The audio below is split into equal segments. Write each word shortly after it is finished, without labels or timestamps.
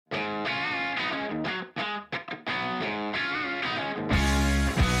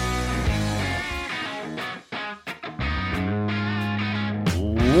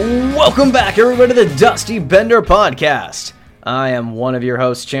Welcome back, everybody, to the Dusty Bender Podcast. I am one of your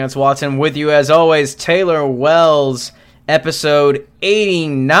hosts, Chance Watson. With you, as always, Taylor Wells, episode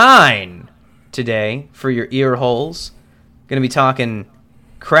 89 today for your ear holes. Going to be talking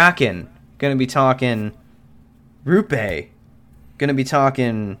Kraken. Going to be talking Rupe. Going to be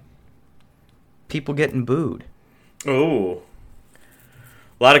talking people getting booed. Ooh.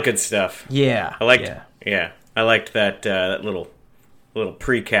 A lot of good stuff. Yeah. I liked that little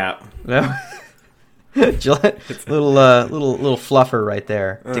pre-cap. Gillette, little fluffer right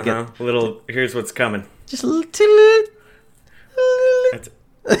there to get here's what's coming. Just a little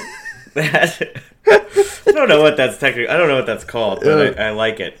I don't know what that's technically. I don't know what that's called, but I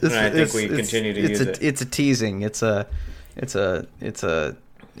like it, and I think we continue to use it. It's a teasing. It's a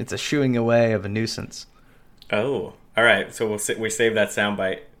shooing away of a nuisance. Oh, all right. So we save that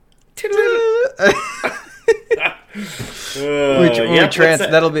soundbite.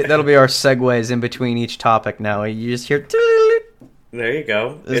 That'll be our segues in between each topic. Now you just hear. There you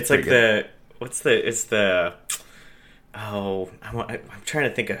go. It's like good. I'm trying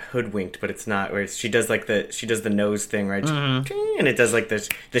to think of Hoodwinked, but it's not. Where she does the nose thing, right? Mm-hmm. And it does like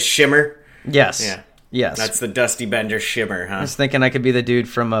the shimmer. Yes. Yeah. Yes. That's the Dusty Bender shimmer, huh? I was thinking I could be the dude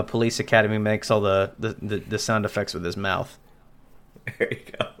from Police Academy who makes all the sound effects with his mouth. There you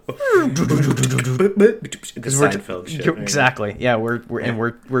go. Seinfeld shit. Exactly. Yeah,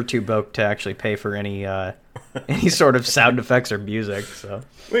 we're too broke to actually pay for any sort of sound effects or music. So.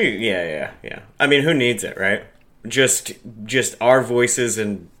 Yeah. I mean, who needs it, right? Just our voices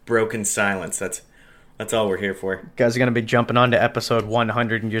and broken silence. That's all we're here for. You guys are gonna be jumping on to episode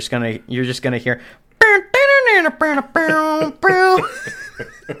 100, and you're just gonna hear.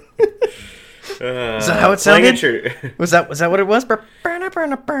 Is that how it sounded? Was that what it was? That's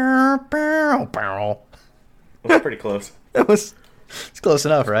pretty close. It's close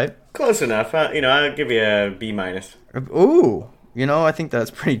enough, right? Close enough. I'll give you a B-. Ooh. I think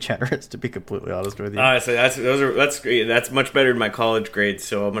that's pretty generous, to be completely honest with you. Honestly, that's much better than my college grades,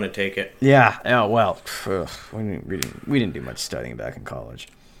 so I'm gonna take it. Yeah. Oh well, we didn't do much studying back in college.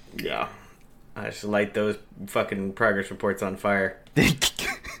 Yeah, I just light those fucking progress reports on fire.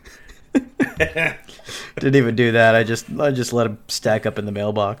 Didn't even do that. I just let them stack up in the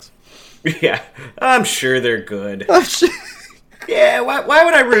mailbox. Yeah, I'm sure they're good. Yeah, why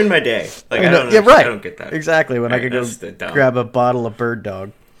would I ruin my day? Like, I don't get that. Exactly, when I could go grab a bottle of Bird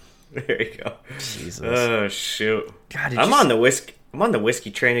Dog. There you go. Jesus. Oh, shoot. God, I'm on the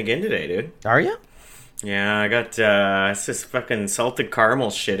whiskey train again today, dude. Are you? Yeah, I got it's this fucking salted caramel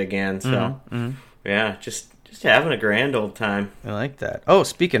shit again, so yeah, just having a grand old time. I like that. Oh,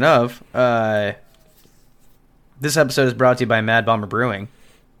 speaking of, this episode is brought to you by Mad Bomber Brewing.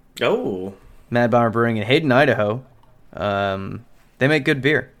 Oh. Mad Bomber Brewing in Hayden, Idaho. They make good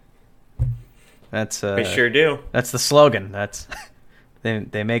beer. They sure do. That's the slogan. That's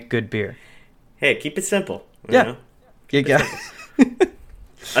they make good beer. Hey, keep it simple. Yeah.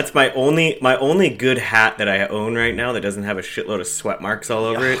 That's my only good hat that I own right now that doesn't have a shitload of sweat marks all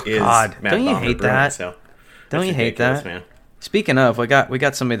over it. Is God, Mad don't you Bomber hate Brewing, that? so don't you hate that, man? Speaking of, we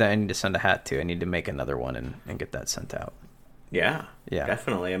got somebody that I need to send a hat to. I need to make another one and get that sent out. Yeah,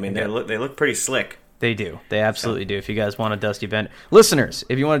 definitely. I mean, they look pretty slick. They do. They absolutely do. If you guys want a Dusty Bender... Listeners,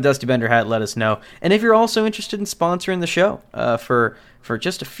 if you want a Dusty Bender hat, let us know. And if you're also interested in sponsoring the show, for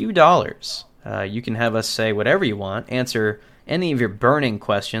just a few dollars, you can have us say whatever you want, answer any of your burning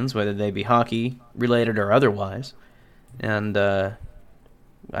questions, whether they be hockey-related or otherwise. And,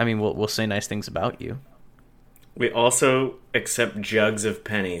 we'll say nice things about you. We also accept jugs of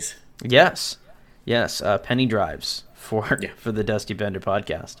pennies. Yes. Penny drives for the Dusty Bender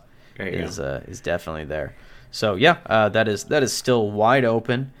podcast. Is definitely there. So that is still wide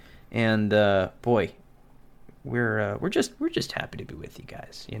open, and boy, we're just happy to be with you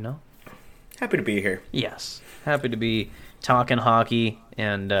guys. Happy to be here. Yes, happy to be talking hockey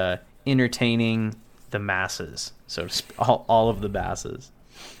and entertaining the masses. So all of the masses.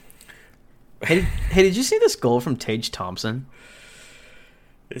 Hey, did you see this goal from Tage Thompson?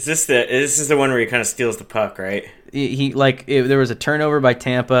 This is the one where he kind of steals the puck, right? There was a turnover by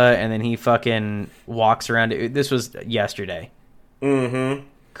Tampa, and then he fucking walks around. This was yesterday. Mm-hmm.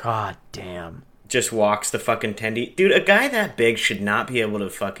 God damn. Just walks the fucking tendy. Dude, a guy that big should not be able to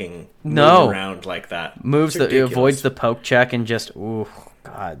fucking move around like that. Avoids the poke check and just, ooh,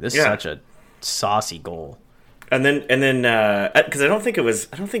 God, this is such a saucy goal. And then, because I don't think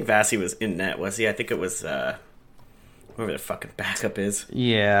Vasi was in net, was he? I think it was, whoever the fucking backup is.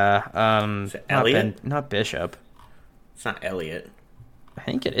 Yeah. Is it Elliott? Not Bishop. It's not Elliott. I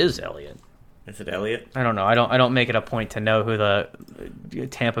think it is Elliott. Is it Elliott? I don't know. I don't make it a point to know who the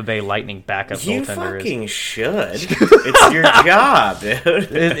Tampa Bay Lightning backup goaltender is. You fucking should. It's your job, dude.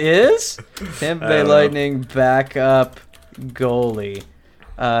 It is? Tampa Bay Lightning backup goalie.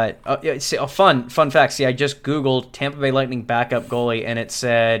 Fun fact. See, I just Googled Tampa Bay Lightning backup goalie, and it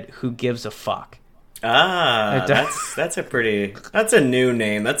said, "Who gives a fuck?" That's a new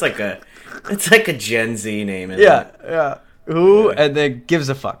name. It's like a Gen Z name. Yeah. Who and then gives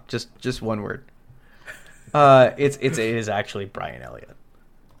a fuck? Just one word. It is actually Brian Elliott.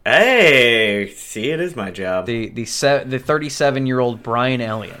 Hey, see, it is my job. The 37-year-old Brian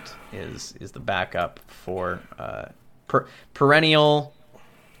Elliott is the backup for perennial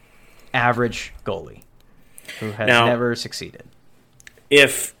average goalie who has never succeeded.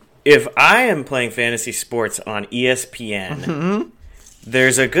 If I am playing fantasy sports on ESPN,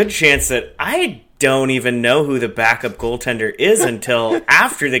 there's a good chance that I don't even know who the backup goaltender is until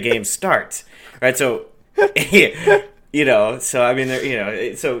after the game starts, right? So, so I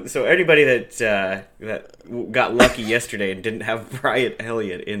mean, so anybody that got lucky yesterday and didn't have Brian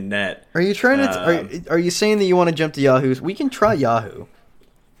Elliott in net. Are you trying to? Are you saying that you want to jump to Yahoo? We can try Yahoo.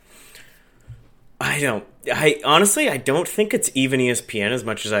 I honestly, I don't think it's even ESPN as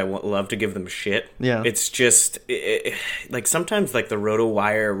much as I love to give them shit. Yeah. It's just, like, sometimes, like, the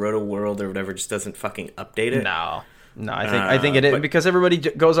RotoWire, RotoWorld, or whatever just doesn't fucking update it. No, I think it is, because everybody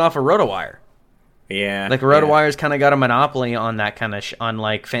goes off of RotoWire. Yeah. Like, RotoWire's kind of got a monopoly on that kind of, on,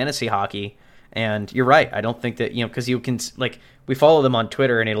 like, fantasy hockey. And you're right. I don't think that, because you can, like, we follow them on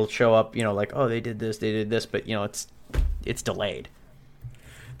Twitter, and it'll show up, like, oh, they did this, but, it's delayed.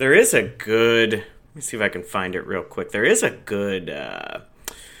 There is a good... Let me see if I can find it real quick. There is a good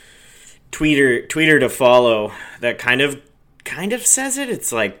tweeter to follow that kind of says it.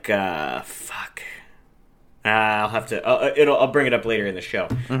 It's like fuck. I'll have to. I'll bring it up later in the show.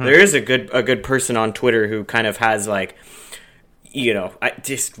 Mm-hmm. There is a good person on Twitter who kind of has, like,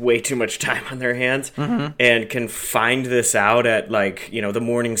 just way too much time on their hands, and can find this out at, like, the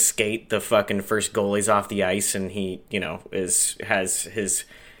morning skate. The fucking first goalie's off the ice, and he has his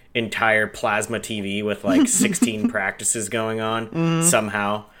entire plasma TV with, like, 16 practices going on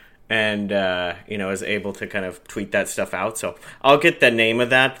somehow, and is able to kind of tweet that stuff out. So I'll get the name of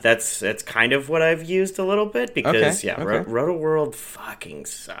that. That's kind of what I've used a little bit, because RotoWorld fucking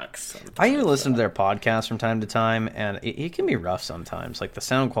sucks sometimes. I even listen to their podcast from time to time, and it can be rough sometimes. Like, the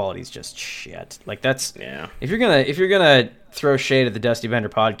sound quality is just shit. Like, that's if you're gonna throw shade at the Dusty Bender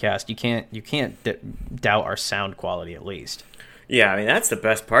podcast, you can't doubt our sound quality, at least. Yeah, I mean, that's the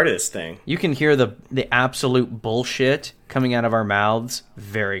best part of this thing. You can hear the absolute bullshit coming out of our mouths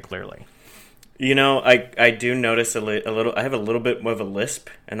very clearly. I do notice a little. I have a little bit more of a lisp,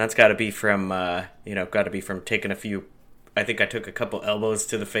 and that's got to be from taking a few. I think I took a couple elbows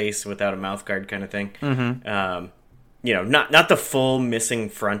to the face without a mouth guard, kind of thing. Mm-hmm. Not the full missing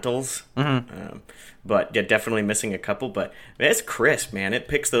frontals, but definitely missing a couple. But it's crisp, man. It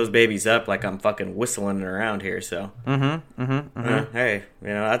picks those babies up like I'm fucking whistling around here. So, hey,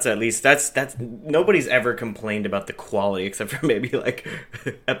 that's nobody's ever complained about the quality except for maybe, like,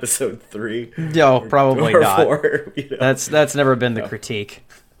 episode 3. No, probably or not. 4, That's never been the critique.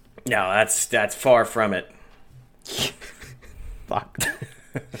 No, that's far from it. Fuck.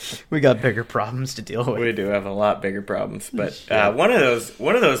 We got bigger problems to deal with. We do have a lot bigger problems, but one of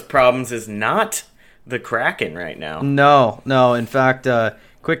those problems is not the Kraken right now. No. In fact,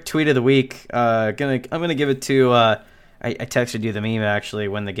 quick tweet of the week. I'm gonna give it to. I texted you the meme actually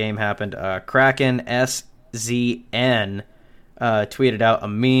when the game happened. Kraken SZN tweeted out a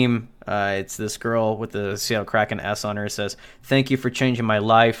meme. It's this girl with the Seattle Kraken S on her. It says, "Thank you for changing my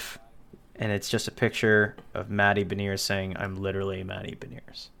life." And it's just a picture of Matty Beniers saying, "I'm literally Matty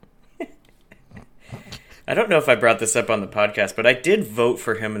Beniers." I don't know if I brought this up on the podcast, but I did vote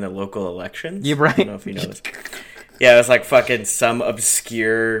for him in the local elections. You're right. I don't know if you know this. Yeah, it was like fucking some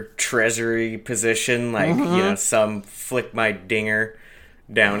obscure treasury position, like, some flick my dinger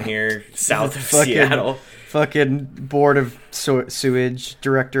down here south of Seattle. Fucking board of sewage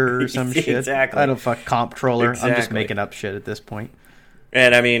director or some shit. Exactly. I don't comptroller. Exactly. I'm just making up shit at this point.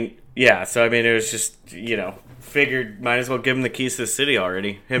 And I mean, yeah, so I mean, it was just, figured might as well give him the keys to the city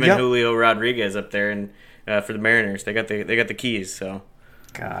already. Him and Julio Rodriguez up there, and for the Mariners, they got the keys. So,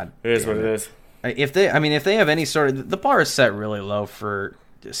 God, it is what it is. If they have any sort of, the bar is set really low for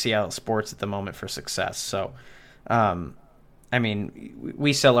Seattle sports at the moment for success. So, I mean,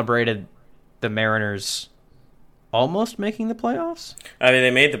 we celebrated the Mariners almost making the playoffs? I mean,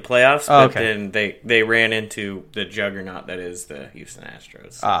 they made the playoffs, Oh, but okay. then they ran into the juggernaut that is the Houston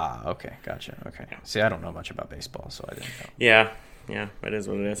Astros. Ah, okay, gotcha. Okay. See, I don't know much about baseball, so I didn't know. Yeah, it is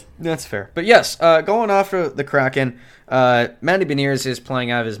what it is. That's fair. But yes, going off of the Kraken, Matty Beniers is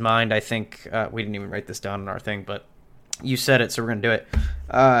playing out of his mind. I think we didn't even write this down in our thing, but you said it, so we're going to do it.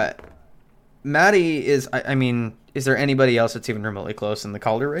 Matty is, I mean, is there anybody else that's even remotely close in the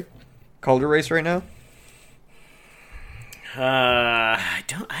Calder race right now? I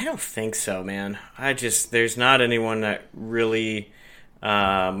don't think so, man. There's not anyone that really.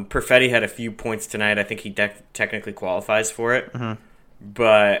 Perfetti had a few points tonight. I think he technically qualifies for it,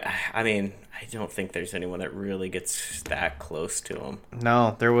 but I mean, I don't think there's anyone that really gets that close to him.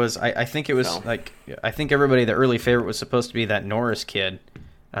 No, there was. I think it was I think everybody, the early favorite was supposed to be that Norris kid,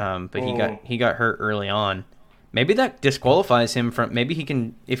 but he got hurt early on. Maybe that disqualifies him from. Maybe he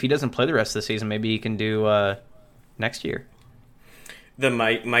can, if he doesn't play the rest of the season, maybe he can do next year. The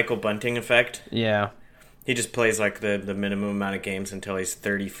Michael Bunting effect. Yeah. He just plays like the minimum amount of games until he's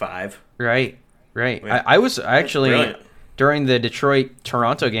 35. Right. Yeah. I was actually, Brilliant. during the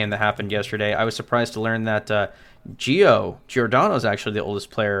Detroit-Toronto game that happened yesterday, I was surprised to learn that Gio Giordano is actually the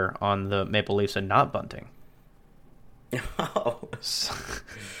oldest player on the Maple Leafs and not Bunting. Oh.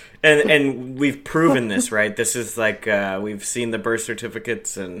 And we've proven this, right? This is like we've seen the birth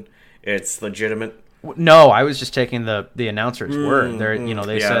certificates and it's legitimate. No, I was just taking the announcer's word. They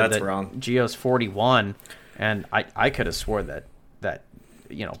yeah, said that's that wrong. Gio's 41, and I could have swore that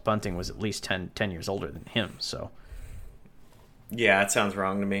Bunting was at least 10 years older than him. So Yeah, it sounds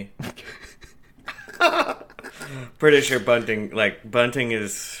wrong to me. Pretty sure Bunting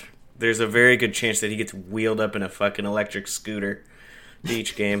is. There's a very good chance that he gets wheeled up in a fucking electric scooter to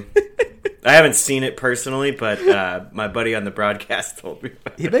each game. I haven't seen it personally, but my buddy on the broadcast told me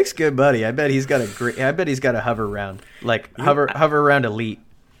about he it. makes good money. I bet he's got a hover round, hover around elite.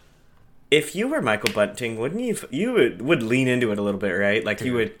 If you were Michael Bunting, wouldn't you would lean into it a little bit, right? Like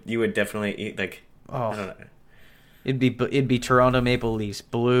you would definitely like. I don't know. It'd be Toronto Maple Leafs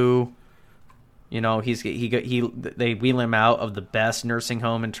blue. You know, they wheel him out of the best nursing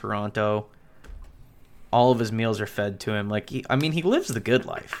home in Toronto. All of his meals are fed to him. He lives the good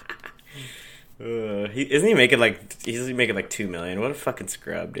life. Isn't he making like 2 million? What a fucking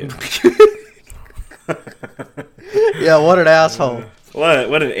scrub, dude. Yeah, what an asshole.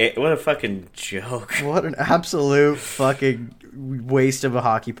 What a fucking joke. What an absolute fucking waste of a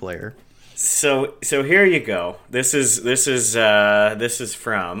hockey player. So here you go. This is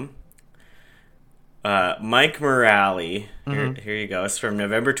from Mike Morale. Here you go. It's from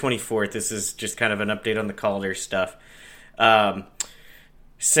November 24th. This is just kind of an update on the Calder stuff.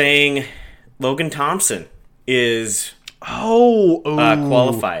 Saying Logan Thompson is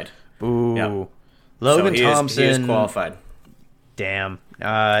qualified. Ooh. Yep. Logan he Thompson is qualified. Damn.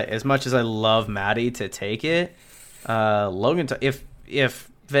 As much as I love Matty to take it, if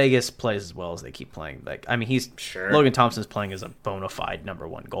Vegas plays as well as they keep playing, Logan Thompson's playing as a bona fide number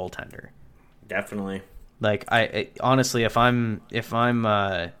one goaltender. Definitely. I honestly, if I'm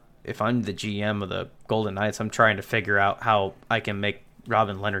the GM of the Golden Knights, I'm trying to figure out how I can make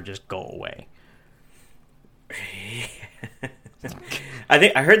Robin Leonard just go away.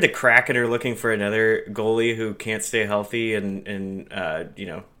 I heard the Kraken are looking for another goalie who can't stay healthy and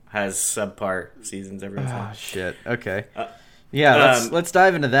has subpar seasons every once in a while. Oh shit. Okay. Let's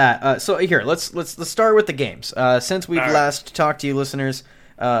dive into that. So here, let's start with the games. Since we've last talked to you, listeners,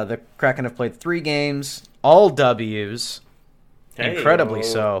 the Kraken have played 3 games, all W's, incredibly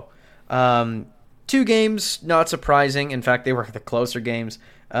so. 2 games, not surprising. In fact, they were the closer games.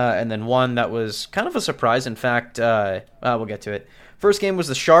 And then one that was kind of a surprise. In fact, we'll get to it. First game was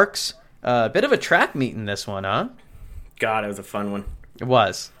the Sharks. A bit of a track meet in this one, huh? God, it was a fun one. It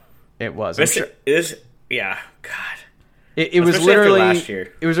was. God. It was literally last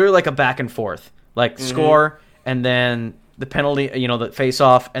year. It was really like a back and forth, score and then the penalty, the face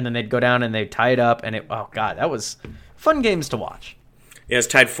off, and then they'd go down and they'd tie it up, and that was fun games to watch. Yeah, it's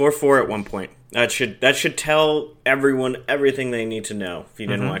tied 4-4 at one point. That should tell everyone everything they need to know if you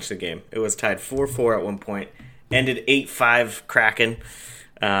didn't watch the game. It was tied 4-4 at one point, ended 8-5 Kraken.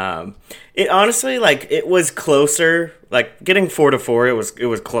 It honestly, it was closer. Getting 4-4, it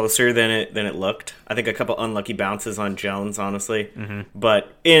was closer than it looked. I think a couple unlucky bounces on Jones, honestly.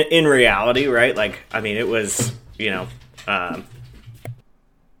 But in reality, right? It was It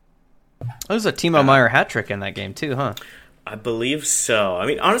was a Timo Meier hat trick in that game too, huh? I believe so.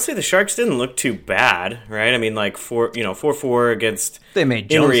 Honestly, the Sharks didn't look too bad, right? 4-4 against. They made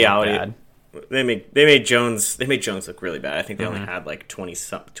Jones look bad. They made Jones look really bad. I think they only had like 20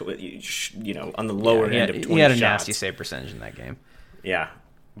 something, on the lower end of 20 He had a shots. nasty save percentage in that game. Yeah.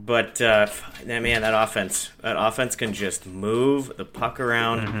 But man, that offense can just move the puck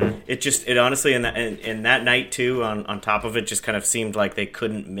around. It honestly in that night too. On top of it, just kind of seemed like they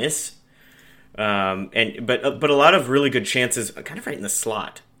couldn't miss. But a lot of really good chances, kind of right in the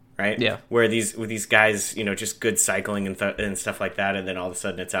slot, right? Yeah. Where with these guys, just good cycling and stuff like that, and then all of a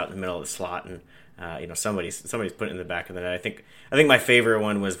sudden it's out in the middle of the slot, and somebody's put it in the back of the net. I think my favorite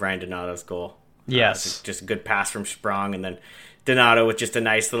one was Ryan Donato's goal. Yes, just a good pass from Sprong, and then Donato with just a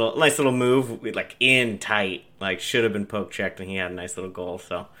nice little move, like in tight, like should have been poke checked, and he had a nice little goal.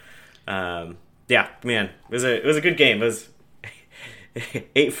 So, yeah, man, it was a good game. It was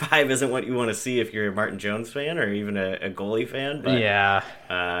 8-5 isn't what you want to see if you're a Martin Jones fan or even a goalie fan. But,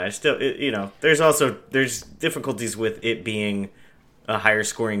 yeah, still, there's difficulties with it being a higher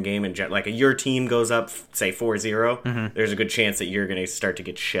scoring game, and like your team goes up, say 4-0, there's a good chance that you're going to start to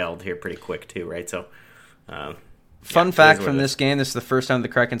get shelled here pretty quick too, right? So. Fun fact from this game: this is the first time the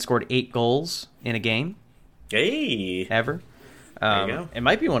Kraken scored 8 goals in a game. Hey, ever. There you go. It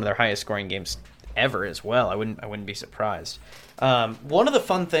might be one of their highest scoring games ever as well. I wouldn't be surprised. One of the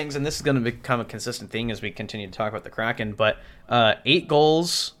fun things, and this is going to become a consistent thing as we continue to talk about the Kraken, but 8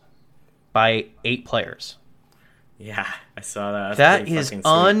 goals by 8 players. Yeah, I saw that. That is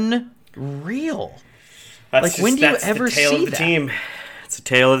unreal. When do you ever see that? Team. It's the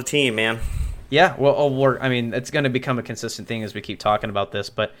tail of the team, man. Yeah, well, it's going to become a consistent thing as we keep talking about this.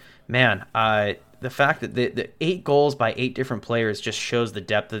 But man, the fact that the 8 goals by 8 different players just shows the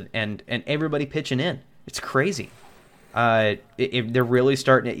depth and everybody pitching in. It's crazy. They're really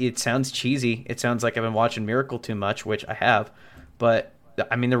starting. It sounds cheesy. It sounds like I've been watching Miracle too much, which I have. But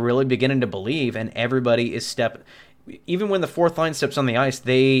I mean, they're really beginning to believe, and everybody is even when the fourth line steps on the ice,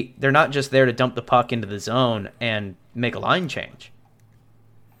 they're not just there to dump the puck into the zone and make a line change.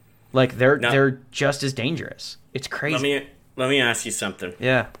 Like they're just as dangerous. It's crazy. Let me ask you something.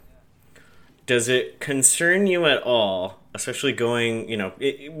 Yeah. Does it concern you at all, especially going,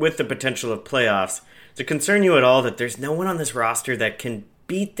 with the potential of playoffs? Does it concern you at all that there's no one on this roster that can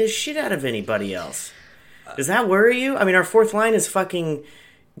beat the shit out of anybody else? Does that worry you? I mean, our fourth line is fucking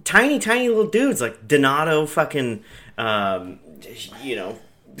tiny little dudes like Donato, fucking, who's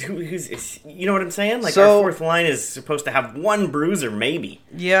you know what I'm saying? Like our fourth line is supposed to have one bruiser, maybe.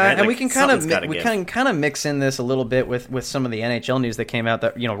 Yeah, right? and we can kind of mix in this a little bit with some of the NHL news that came out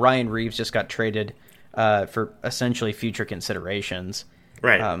that Ryan Reeves just got traded for essentially future considerations.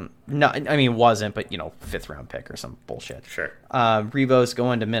 Right. No, I mean wasn't, but 5th round pick or some bullshit. Sure. Revo's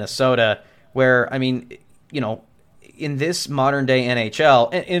going to Minnesota, where I mean, in this modern day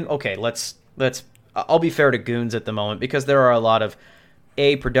NHL, and okay, let's I'll be fair to goons at the moment because there are a lot of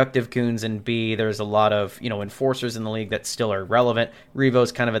A, productive goons, and B, there's a lot of enforcers in the league that still are relevant.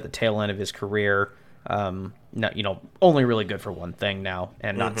 Revo's kind of at the tail end of his career, only really good for one thing now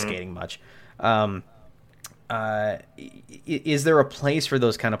and not skating much. Is there a place for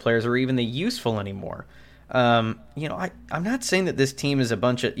those kind of players, or even they useful anymore? I'm not saying that this team is a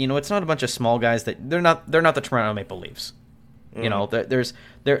bunch of it's not a bunch of small guys that they're not the Toronto Maple Leafs.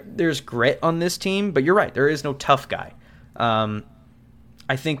 There's grit on this team, but you're right, there is no tough guy.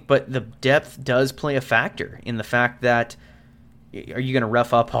 I think, but the depth does play a factor in the fact that are you going to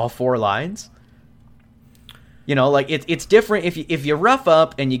rough up all 4 lines? It's different if you rough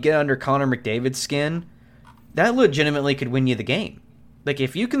up and you get under Connor McDavid's skin, that legitimately could win you the game. Like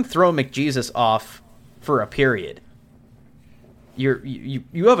if you can throw McJesus off for a period, you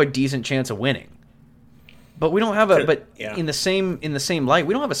have a decent chance of winning. But we don't have in the same light,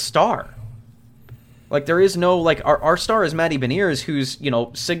 we don't have a star. Like there is no our star is Matty Beniers, whose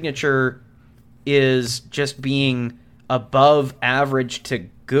signature is just being above average to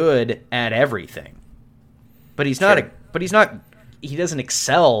good at everything. But he's not he doesn't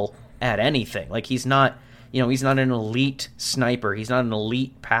excel at anything. Like he's not he's not an elite sniper, he's not an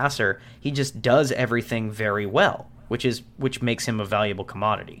elite passer. He just does everything very well, which makes him a valuable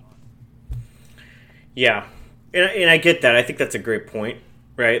commodity. Yeah. And I get that. I think that's a great point.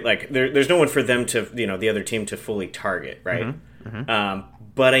 Right, like there's no one for them to, the other team to fully target, right?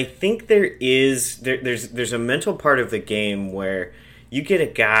 But I think there's a mental part of the game where you get a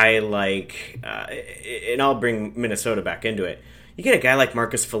guy like, and I'll bring Minnesota back into it. You get a guy like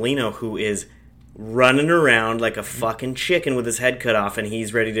Marcus Foligno who is running around like a fucking chicken with his head cut off, and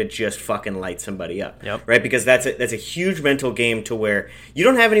he's ready to just fucking light somebody up. Yep. Right? Because that's a huge mental game to where you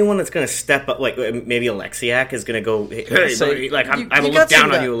don't have anyone that's going to step up. Like maybe Alexiak is going to go, hey, so like I'm going to look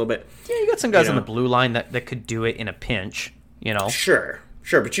down on you a little bit. Yeah, you got some guys on the blue line that could do it in a pinch. Sure.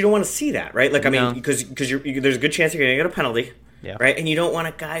 Sure, but you don't want to see that, right? Like, I mean, No. because there's a good chance you're going to get a penalty, Yeah. right? And you don't want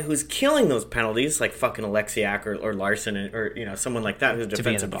a guy who's killing those penalties, like fucking Alexiak or Larson or someone like that who's a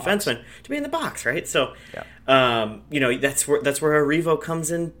defensive defenseman, to be in the box, right? So, that's where Arivo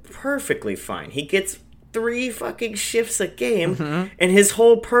comes in perfectly fine. He gets 3 fucking shifts a game, and his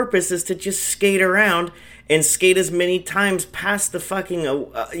whole purpose is to just skate around and skate as many times past the fucking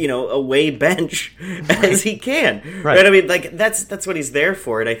away bench as he can. Right? I mean, like that's what he's there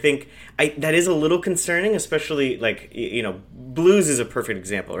for, and I think that is a little concerning, especially like Blues is a perfect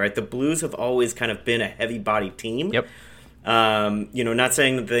example, right? The Blues have always kind of been a heavy body team. Yep. Not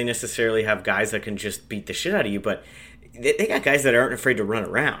saying that they necessarily have guys that can just beat the shit out of you, but they got guys that aren't afraid to run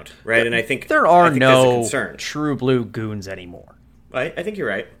around, right? And I think there are no concern. True blue goons anymore. I think you're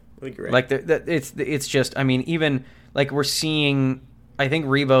right. Like it's just, I mean, even like we're seeing, I think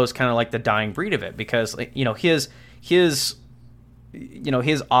Revo's kind of like the dying breed of it, because his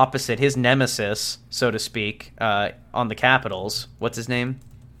opposite, his nemesis, so to speak, on the Capitals, what's his name?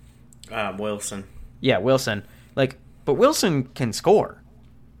 Wilson. Yeah, Wilson. Like, but Wilson can score.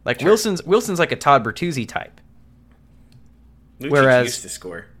 Like, sure. Wilson's like a Todd Bertuzzi type. Lucic used to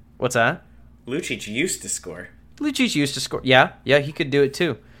score. What's that? Lucic used to score. Lucic used to score. Yeah, he could do it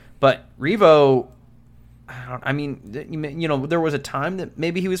too. But Revo, there was a time that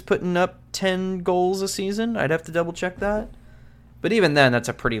maybe he was putting up 10 goals a season. I'd have to double check that. But even then, that's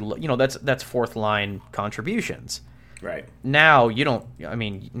a pretty, that's fourth line contributions. Right. Now you don't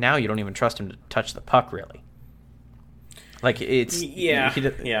even trust him to touch the puck, really. Like it's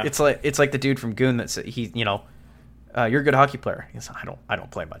it's like the dude from Goon that said you're a good hockey player. He goes, I don't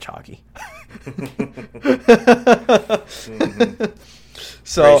play much hockey.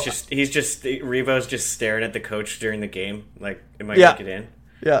 So Revo's just staring at the coach during the game, like, am I gonna get in?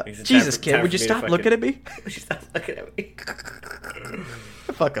 Yeah. Jesus, kid, would you stop looking at me? Would you stop looking at me?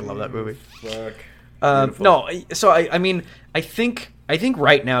 I fucking love that movie. Fuck. No, so I think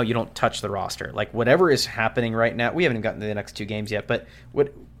right now you don't touch the roster. Like, whatever is happening right now, we haven't even gotten to the next 2 games yet, but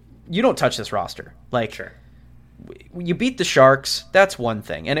you don't touch this roster. Like, sure. You beat the Sharks, that's one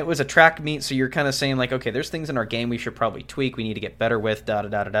thing. And it was a track meet, so you're kind of saying, like, okay, there's things in our game we should probably tweak, we need to get better with,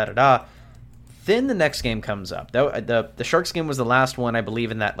 da-da-da-da-da-da. Then the next game comes up. The Sharks game was the last one, I believe,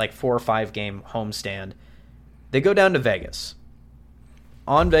 in that, like, 4 or 5 game homestand. They go down to Vegas.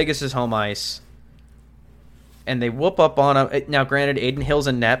 On Vegas' home ice. And they whoop up on him. Now, granted, Aiden Hill's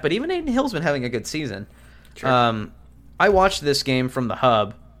in net, but even Aiden Hill's been having a good season. Sure. I watched this game from the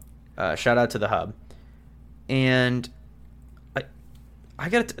Hub. Shout out to the Hub. And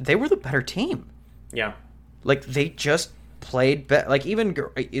they were the better team. Yeah. Like, they just played like, even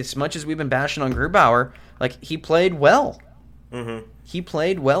as much as we've been bashing on Grubauer, like, he played well. Mm-hmm. He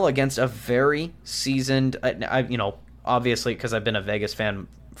played well against a very seasoned, obviously, because I've been a Vegas fan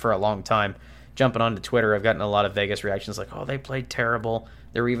for a long time, jumping onto Twitter, I've gotten a lot of Vegas reactions like, oh, they played terrible.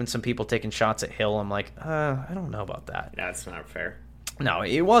 There were even some people taking shots at Hill. I'm like, I don't know about that. That's not fair. No,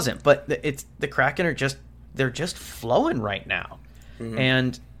 it wasn't. But the Kraken they're just flowing right now. Mm-hmm.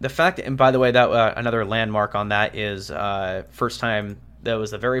 And the fact, and by the way, that another landmark on that is that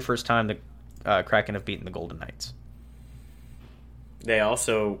was the very first time the Kraken have beaten the Golden Knights. They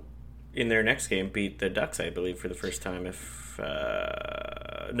also, in their next game, beat the Ducks, I believe, for the first time. You'd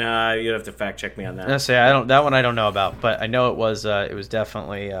have to fact check me on that. That one I don't know about, but I know it was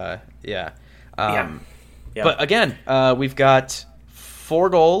definitely yeah. But again, we've got 4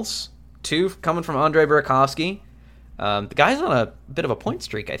 goals, 2 coming from Andrei Burakovsky. The guy's on a bit of a point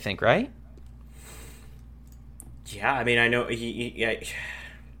streak, I think, right? Yeah, I mean, I know he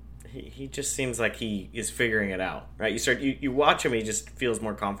just seems like he is figuring it out, right? You watch him, he just feels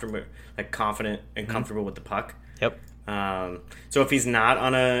more confident and comfortable with the puck. Yep. So if he's not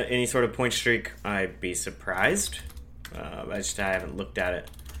on any sort of point streak, I'd be surprised. I haven't looked at it.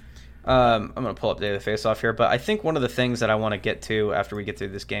 I'm going to pull up Day of the Face-Off here, but I think one of the things that I want to get to after we get through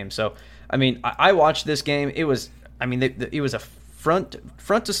this game. So, I mean, I watched this game. It was a front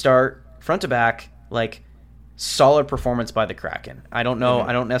to back, like, solid performance by the Kraken. I don't know. Mm-hmm.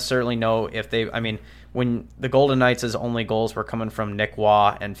 I don't necessarily know if when the Golden Knights' only goals were coming from Nick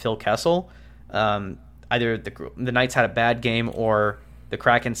Waugh and Phil Kessel, either the Knights had a bad game or the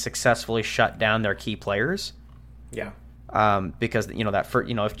Kraken successfully shut down their key players. Yeah. Because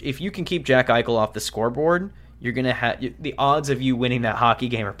if you can keep Jack Eichel off the scoreboard, you're gonna have the odds of you winning that hockey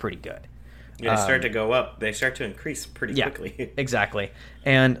game are pretty good. Yeah, they start to go up. They start to increase pretty quickly. Exactly.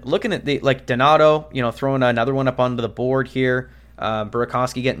 And looking at Donato, throwing another one up onto the board here.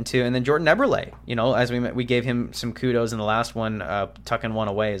 Burakovsky getting 2, and then Jordan Eberle. As we gave him some kudos in the last one, tucking one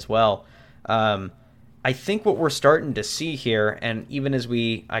away as well. I think what we're starting to see here, and even as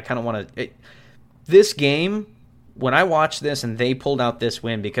I kind of want to, this game, when I watched this and they pulled out this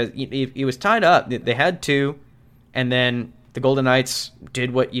win, because it was tied up, they had two, and then the Golden Knights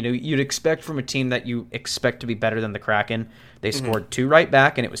did what you'd expect from a team that you expect to be better than the Kraken. They scored two right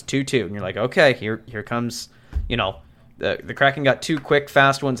back, and it was 2-2, and you're like, okay, here comes, the Kraken got two quick,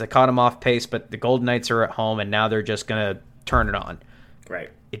 fast ones that caught them off pace, but the Golden Knights are at home, and now they're just going to turn it on.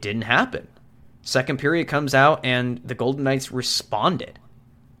 Right. It didn't happen. Second period comes out, and the Golden Knights responded.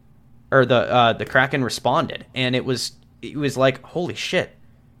 Or the Kraken responded, and it was like, holy shit.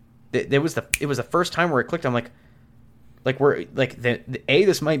 It was the first time where it clicked. I'm like we're like the A,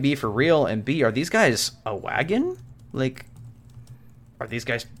 this might be for real, and B, are these guys a wagon? Like, are these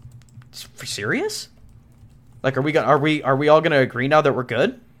guys for serious? Like, are we all gonna agree now that we're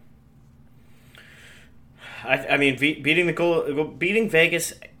good? I mean, beating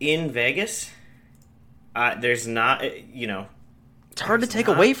Vegas in Vegas. There's not, it's hard to take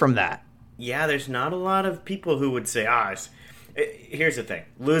away from that. Yeah, there's not a lot of people who would say, here's the thing.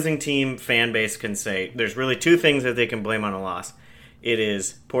 Losing team fan base can say there's really two things that they can blame on a loss. It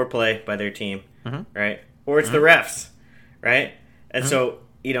is poor play by their team, right? Or it's the refs, right? And so,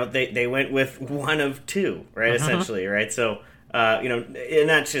 they went with one of two, right, essentially, right? So, and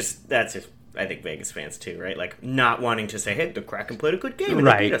that's just I think Vegas fans too, right? Like, not wanting to say, hey, the Kraken played a good game and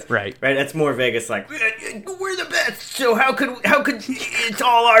they beat us. Right. That's more Vegas like, we're the best, so how could it's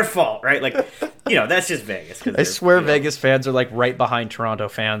all our fault, right? Like, that's just Vegas. I swear Vegas fans are like right behind Toronto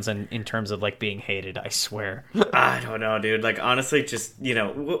fans in terms of like being hated, I swear. I don't know, dude. Like, honestly, just,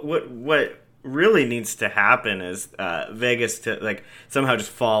 what really needs to happen is Vegas to like somehow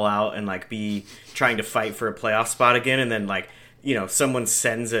just fall out and like be trying to fight for a playoff spot again, and then like, someone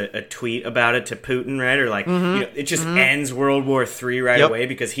sends a tweet about it to Putin, right? Or like, it just ends World War III right away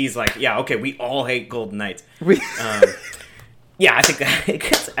because he's like, yeah, okay, we all hate Golden Knights. Yeah, I think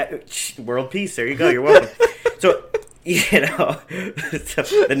that world peace. There you go. You're welcome. So,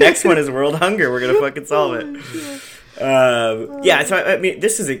 the next one is world hunger. We're gonna fucking solve it. Yeah, so I mean,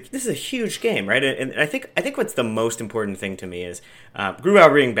 this is a huge game, right? And I think what's the most important thing to me is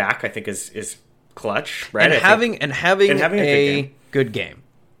Grubauer being back. I think is clutch, right? And having a good game.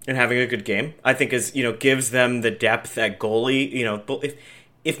 And having a good game, I think, is gives them the depth at goalie.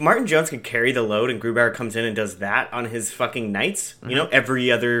 If Martin Jones can carry the load and Grubauer comes in and does that on his fucking nights,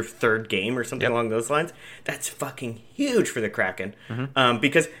 every other third game or something along those lines, that's fucking huge for the Kraken.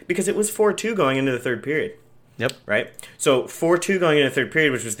 Because it was 4-2 going into the third period. Yep. Right? So 4-2 going into the third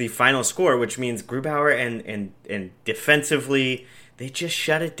period, which was the final score, which means Grubauer and defensively, they just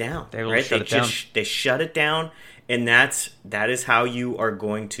shut it down. They shut it down, and that is how you are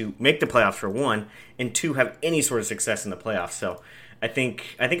going to make the playoffs, for one, and two, have any sort of success in the playoffs. So I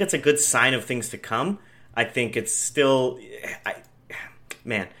think it's a good sign of things to come. I think it's still,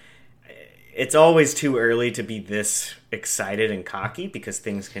 it's always too early to be this excited and cocky because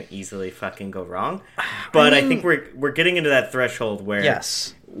things can easily fucking go wrong. But I think we're getting into that threshold where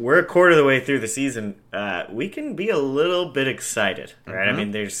we're a quarter of the way through the season. We can be a little bit excited, right? I mean,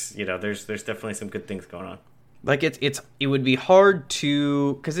 there's definitely some good things going on. Like it would be hard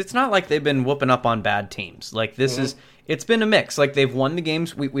to, because it's not like they've been whooping up on bad teams. Like it's been a mix. Like they've won the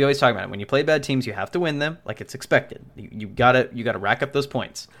games. We always talk about it. When you play bad teams, you have to win them. Like it's expected. You gotta rack up those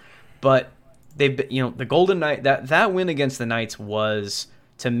points. But they've been, the Golden Knight, that win against the Knights was,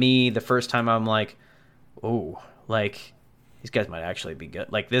 to me, the first time I'm like, oh, like these guys might actually be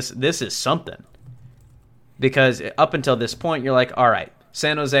good. Like this is something. Because up until this point, you're like, all right,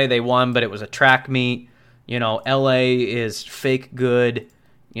 San Jose, they won, but it was a track meet. LA is fake good.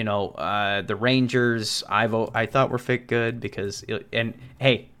 The Rangers, I thought were fake good because, and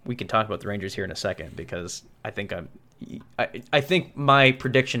hey, we can talk about the Rangers here in a second because I think my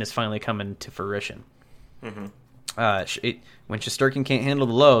prediction is finally coming to fruition. When Shesterkin can't handle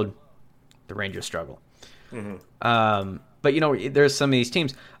the load, the Rangers struggle. But there's some of these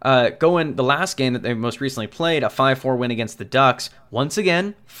teams going. The last game that they most recently played, a 5-4 win against the Ducks. Once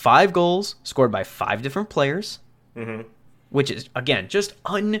again, 5 goals scored by 5 different players, which is again just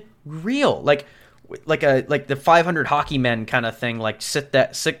unreal. Like the 500 hockey men kind of thing. Like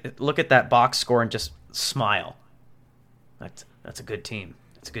look at that box score and just smile. That's a good team.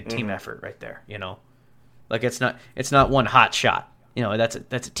 It's a good team effort right there. Like it's not one hot shot. That's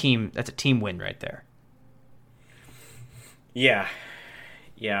a team win right there. Yeah.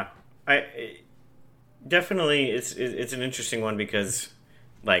 Definitely it's an interesting one because,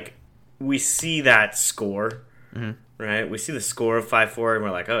 like, we see that score, right? We see the score of 5-4, and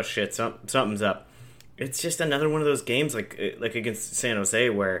we're like, oh shit, something's up. It's just another one of those games, like against San Jose,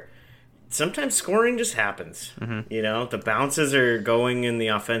 where sometimes scoring just happens. You know, the bounces are going in the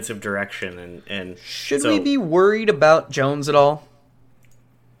offensive direction, and should we be worried about Jones at all?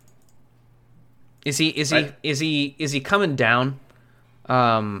 Is he coming down?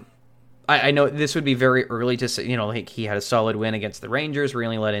 I know this would be very early to say. You know, he had a solid win against the Rangers. We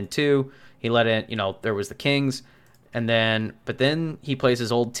only let in 2. He let in, you know, there was the Kings, but then he plays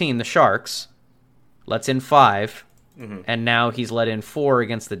his old team, the Sharks, lets in 5, and now he's let in 4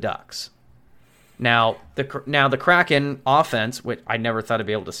 against the Ducks. Now the Kraken offense, which I never thought I'd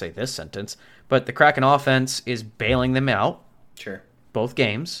be able to say this sentence, but the Kraken offense is bailing them out. Sure. Both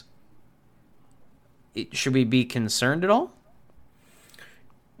games. Should we be concerned at all?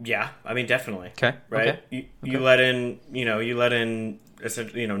 Yeah, I mean, definitely. Okay. Right. Okay. You let in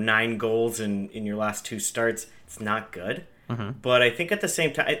 9 goals in your last 2 starts. It's not good. But I think at the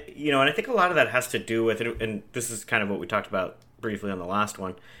same time, and I think a lot of that has to do with it. And this is kind of what we talked about briefly on the last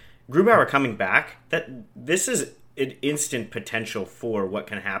one. Grubauer coming back. This is an instant potential for what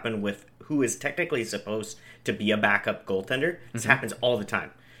can happen with who is technically supposed to be a backup goaltender. This happens all the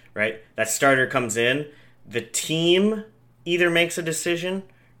time, right? That starter comes in, the team either makes a decision,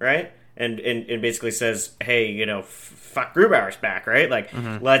 right? And basically says, hey, fuck Grubauer's back, right? Like,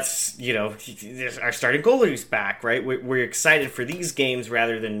 let's, our starting goalie's back, right? We're excited for these games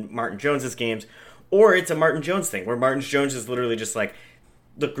rather than Martin Jones's games. Or it's a Martin Jones thing where Martin Jones is literally just like,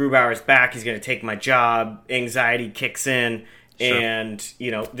 look, Grubauer's back, he's going to take my job, anxiety kicks in, sure. And,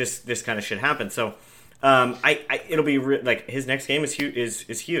 this kind of shit happens. So, it'll be like his next game is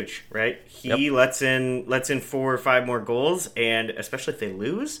huge, right? He lets in 4 or 5 more goals, and especially if they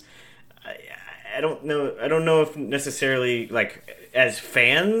lose, I don't know if necessarily like as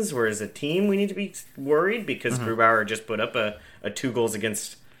fans or as a team we need to be worried because Grubauer just put up a 2 goals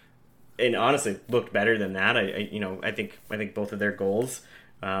against, and honestly looked better than that. I think both of their goals.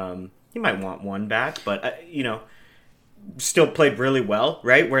 You might want one back, but still played really well,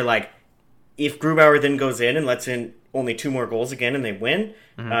 right? Where like if Grubauer then goes in and lets in only 2 more goals again and they win,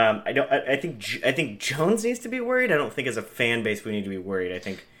 I think Jones needs to be worried. I don't think as a fan base we need to be worried. I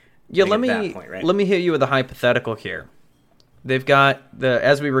think. Yeah, let me hit you with a hypothetical here. They've got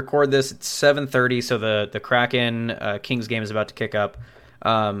as we record this, it's 7:30, so the Kraken Kings game is about to kick up.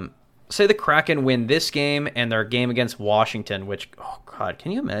 Say the Kraken win this game and their game against Washington, which, oh God,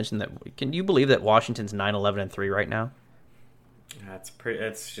 can you imagine that? Can you believe that Washington's 9-11-3 right now?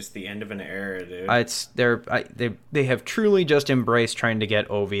 That's just the end of an era, dude. They have truly just embraced trying to get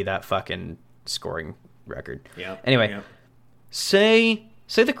Ovi that fucking scoring record. Yeah. Anyway, say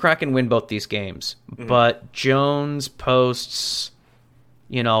the Kraken win both these games, but Jones posts,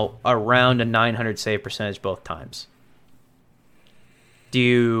 around a 900 save percentage both times. Do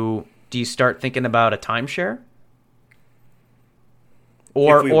you start thinking about a timeshare?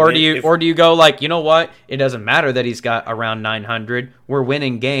 Or do you go like, you know what? It doesn't matter that he's got around 900. We're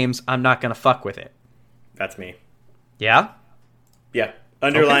winning games. I'm not going to fuck with it. That's me. Yeah? Yeah.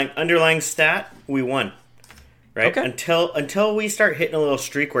 Underlying stat, we won. Right? Okay. Until we start hitting a little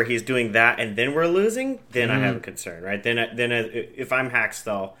streak where he's doing that and then we're losing, then I have a concern, right? Then if I'm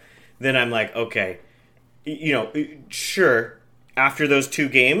Hackstall, then I'm like, okay, sure, after those 2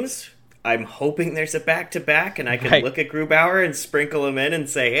 games, I'm hoping there's a back-to-back and I can look at Grubauer and sprinkle him in and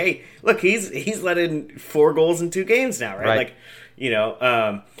say, hey, look, he's let in 4 goals in 2 games now, right? Like,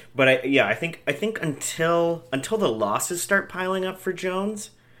 but I think until the losses start piling up for Jones,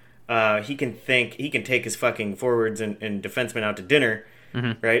 he can take his fucking forwards and defensemen out to dinner,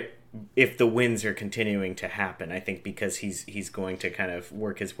 right? If the wins are continuing to happen, I think because he's going to kind of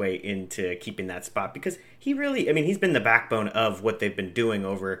work his way into keeping that spot because he's been the backbone of what they've been doing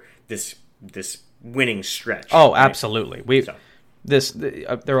over this winning stretch. Oh, right? Absolutely.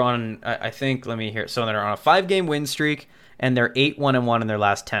 They're on. I think. Let me hear. So they're on a 5-game win streak, and they're 8-1-1 in their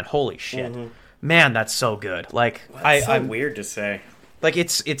last 10. Holy shit, man, that's so good. Like, I'm weird to say. Like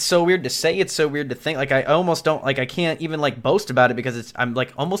it's so weird to say, it's so weird to think. Like I almost don't I can't even like boast about it because I'm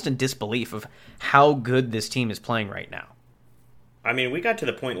like almost in disbelief of how good this team is playing right now. I mean, we got to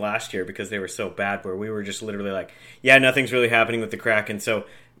the point last year because they were so bad where we were just literally like, yeah, nothing's really happening with the Kraken. So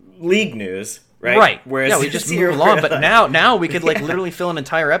league news, right? Right. Whereas we just move along. But now we could like literally fill an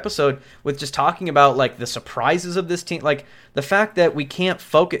entire episode with just talking about like the surprises of this team, like the fact that we can't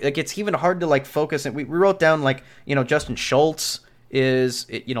focus. Like it's even hard to like focus. And we wrote down like Justin Schultz is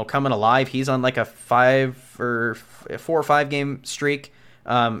coming alive. He's on like a 4 or 5 game streak,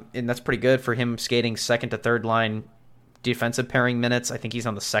 and that's pretty good for him skating second to third line defensive pairing minutes. I think he's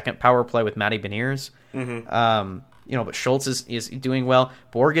on the second power play with Matty Beniers. But Schultz is doing well.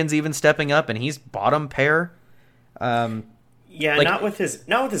 Borgen's even stepping up, and he's bottom pair. Yeah, Like, not with his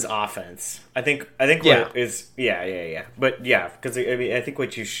offense. I think Yeah. what is yeah. But yeah, because I mean, I think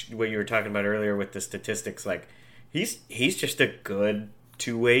what you were talking about earlier with the statistics, like he's just a good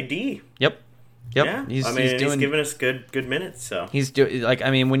two-way D. Yep. Yeah, He's he's giving us good minutes. So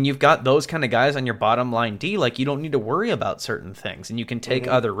when you've got those kind of guys on your bottom line D, like you don't need to worry about certain things, and you can take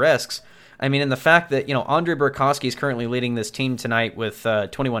other risks. I mean, and the fact that Andre Burakovsky is currently leading this team tonight with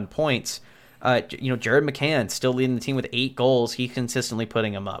 21 points. Jared McCann still leading the team with 8 goals. He's consistently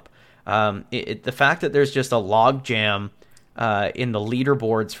putting them up. The fact that there's just a log jam in the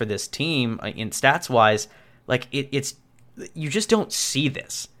leaderboards for this team in stats wise, like it's you just don't see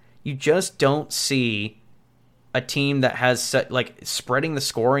this. You just don't see a team that has spreading the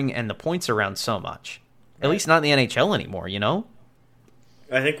scoring and the points around so much. At least not in the NHL anymore.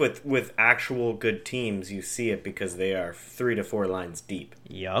 I think with actual good teams, you see it because they are 3 to 4 lines deep.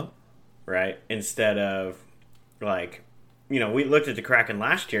 Yep. Right? Instead of, we looked at the Kraken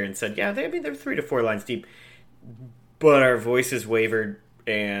last year and said, yeah, they're 3 to 4 lines deep. But our voices wavered,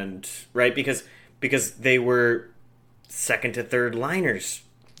 and, right? Because they were second to third liners.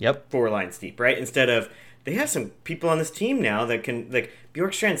 Yep. 4 lines deep, right? Instead of, they have some people on this team now that can,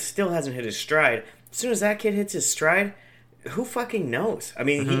 Bjorkstrand still hasn't hit his stride. As soon as that kid hits his stride, who fucking knows? I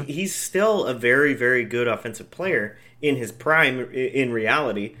mean, he's still a very, very good offensive player in his prime, in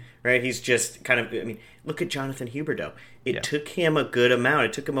reality, right? He's just kind of, look at Jonathan Huberdeau. It took him a good amount.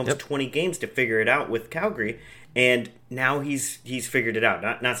 It took him almost 20 games to figure it out with Calgary, and now he's figured it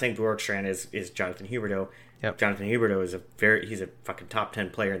out. Not saying Bjorkstrand is Jonathan Huberdeau. Yep. Jonathan Huberdeau is he's a fucking top 10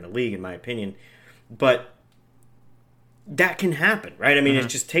 player in the league, in my opinion. But that can happen, right? I mean, it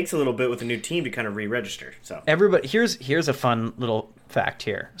just takes a little bit with a new team to kind of re-register. So everybody, here's a fun little fact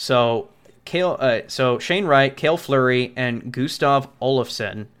here. So Shane Wright, Cale Fleury, and Gustav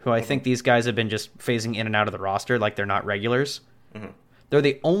Olofsson, who I think these guys have been just phasing in and out of the roster like they're not regulars. They're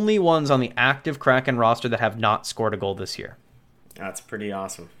the only ones on the active Kraken roster that have not scored a goal this year. That's pretty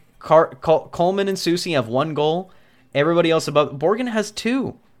awesome. Coleman and Soucy have 1 goal. Everybody else above Borgen has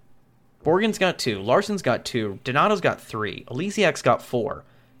 2. Borgen's got 2. Larson's got 2. Donato's got 3. Elysiak's got 4.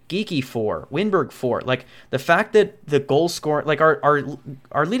 Geeky 4. Winberg 4. Like, the fact that the goal score, like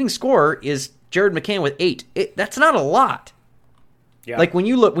our leading scorer is Jared McCann with 8. That's not a lot. Yeah. Like when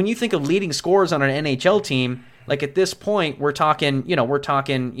you think of leading scorers on an NHL team, like at this point we're talking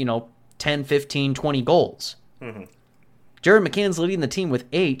 10, 15, 20 goals. Jared McCann's leading the team with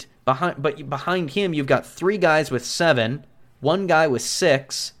 8. Behind him, you've got 3 guys with 7, 1 guy with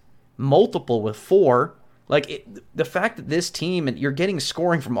 6, multiple with 4. The fact that this team and you're getting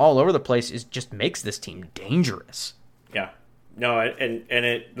scoring from all over the place just makes this team dangerous. Yeah, no, and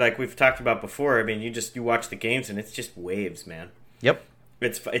it, like we've talked about before. I mean, you watch the games and it's just waves, man. Yep.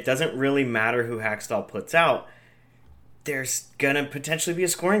 It doesn't really matter who Hackstall puts out. There's gonna potentially be a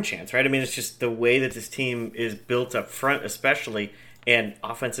scoring chance, right? I mean, it's just the way that this team is built up front, especially. And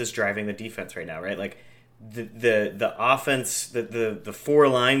offense is driving the defense right now, right? Like the offense, the 4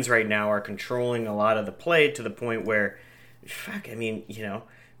 lines right now are controlling a lot of the play to the point where,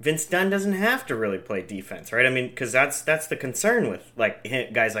 Vince Dunn doesn't have to really play defense, right? I mean, because that's the concern with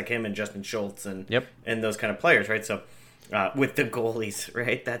guys like him and Justin Schultz and those kind of players, right? So with the goalies,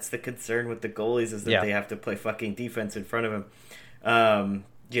 right? That's the concern with the goalies is that they have to play fucking defense in front of him.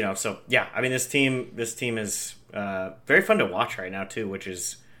 So yeah, I mean, this team is very fun to watch right now too, which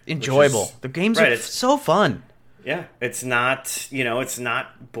is enjoyable. The games are so fun. Yeah, it's not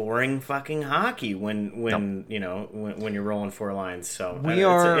not boring fucking hockey when you're rolling 4 lines. So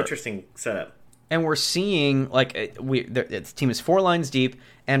it's an interesting setup. And we're seeing this team is 4 lines deep,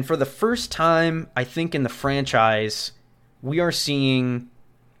 and for the first time I think in the franchise, we are seeing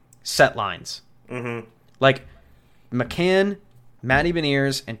set lines. Like McCann, Matty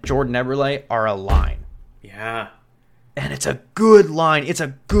Beniers, and Jordan Eberle are a line. Yeah. And it's a good line. It's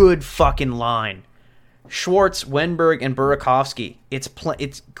a good fucking line. Schwartz, Wenberg, and Burakovsky. It's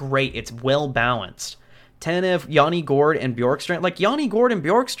great. It's well balanced. Tanev, Yanni Gourde, and Bjorkstrand. Like Yanni Gourde and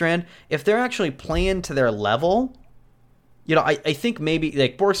Bjorkstrand, if they're actually playing to their level, I think maybe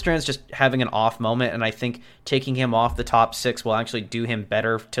Bjorkstrand's just having an off moment, and I think taking him off the top 6 will actually do him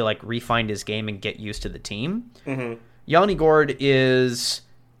better to refine his game and get used to the team. Yanni Gourde is,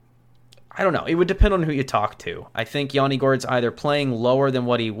 I don't know. It would depend on who you talk to. I think Yanni Gourde's either playing lower than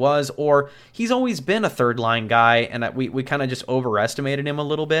what he was, or he's always been a third-line guy, and we kind of just overestimated him a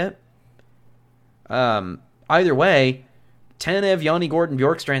little bit. Either way, Tanev, Yanni Gourde, and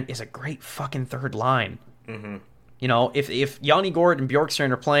Bjorkstrand is a great fucking third line. If Yanni Gourde and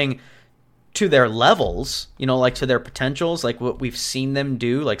Bjorkstrand are playing to their levels, to their potentials, like what we've seen them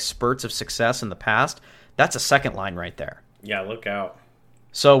do, like spurts of success in the past, that's a second line right there. Yeah, look out.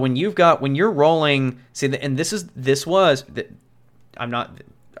 So when you're rolling, and I'm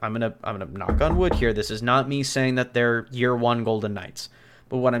gonna knock on wood here. This is not me saying that they're year one Golden Knights,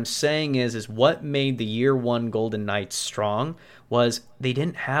 but what I'm saying is what made the year one Golden Knights strong was they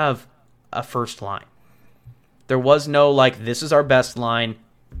didn't have a first line. There was no like, this is our best line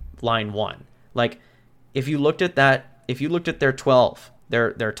one. Like if you looked at their 12,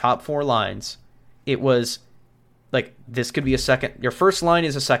 their top 4 lines, it was like, this could be a second. Your first line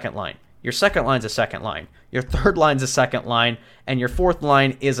is a second line. Your second line's a second line. Your third line's a second line, and your fourth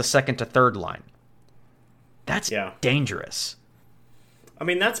line is a second to third line. That's dangerous. I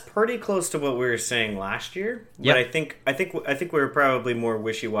mean, that's pretty close to what we were saying last year. Yep. But I think we were probably more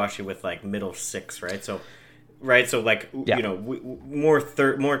wishy-washy with like middle 6, right? So like you know, more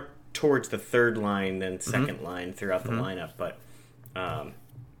towards the third line than second line throughout the lineup. But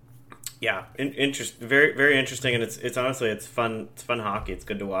yeah, very very interesting, and it's honestly it's fun hockey. It's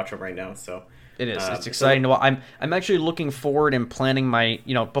good to watch them right now. So it is. It's exciting to watch. I'm actually looking forward and planning my,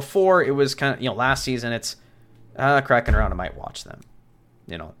 before it was kind of, last season it's cracking around. I might watch them,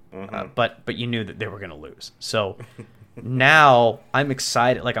 but you knew that they were going to lose. So now I'm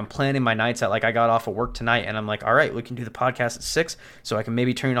excited. Like I'm planning my nights out. Like I got off of work tonight and I'm like, all right, we can do the podcast at 6 so I can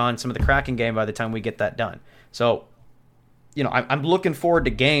maybe turn on some of the Kraken game by the time we get that done. So, I'm looking forward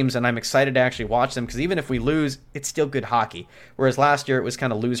to games and I'm excited to actually watch them, because even if we lose, it's still good hockey. Whereas last year it was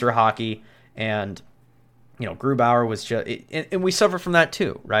kind of loser hockey, and Grubauer was just, and we suffer from that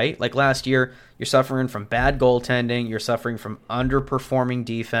too, right? Like last year, you're suffering from bad goaltending, you're suffering from underperforming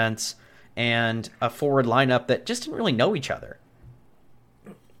defense, and a forward lineup that just didn't really know each other.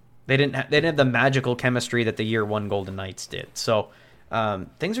 They didn't have the magical chemistry that the year one Golden Knights did. So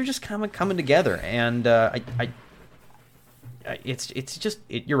things are just kind of coming together, and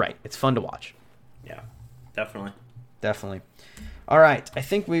you're right. It's fun to watch. Yeah, definitely. All right, I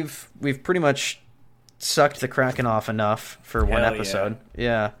think we've pretty much sucked the Kraken off enough for one episode.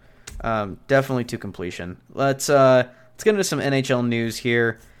 Yeah, definitely to completion. Let's get into some NHL news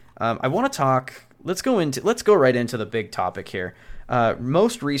here. I want to talk. Let's go right into the big topic here.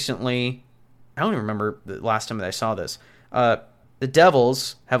 Most recently, I don't even remember the last time that I saw this. The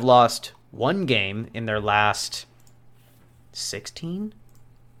Devils have lost one game in their last 16.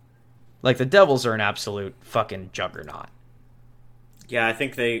 Like the Devils are an absolute fucking juggernaut. Yeah, I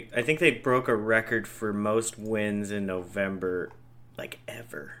think they broke a record for most wins in November, like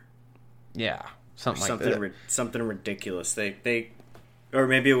ever. Yeah, something ridiculous. They or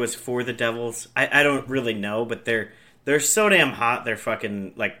maybe it was for the Devils. I don't really know, but they're so damn hot. They're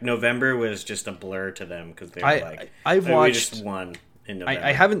fucking like November was just a blur to them because they were we just won in November.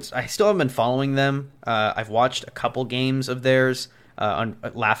 I still haven't been following them. I've watched a couple games of theirs.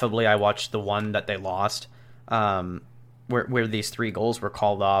 Laughably, I watched the one that they lost. Where these 3 goals were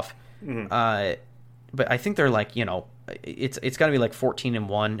called off. Mm-hmm. But I think they're like, it's got to be like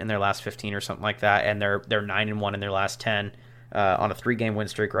 14-1 in their last 15 or something like that, and they're 9-1 in their last 10 on a 3-game win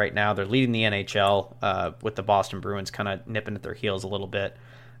streak right now. They're leading the NHL with the Boston Bruins kind of nipping at their heels a little bit.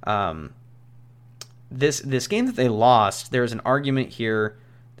 This game that they lost, there's an argument here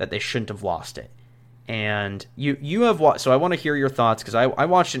that they shouldn't have lost it. And you have watched, so I want to hear your thoughts, because I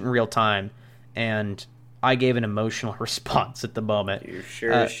watched it in real time, and I gave an emotional response at the moment. You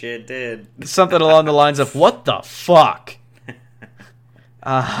sure shit did. Something along the lines of, what the fuck?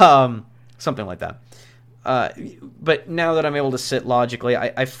 Something like that. But now that I'm able to sit logically,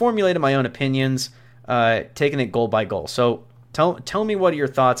 I formulated my own opinions, taking it goal by goal. So tell me, what are your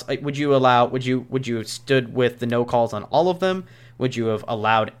thoughts? Would you have stood with the no calls on all of them? Would you have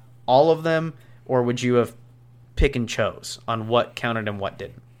allowed all of them? Or would you have pick and chose on what counted and what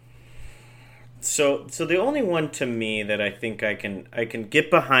didn't? So the only one to me that I think I can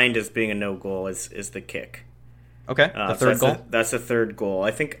get behind as being a no goal is the kick. Okay, the third goal. That's the third goal. I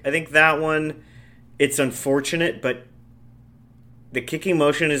think that one, it's unfortunate, but the kicking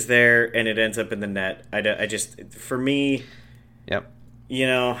motion is there and it ends up in the net. I just, for me, yep.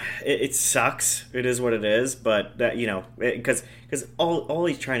 It sucks. It is what it is. But that, because all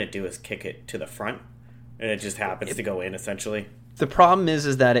he's trying to do is kick it to the front, and it just happens to go in essentially. The problem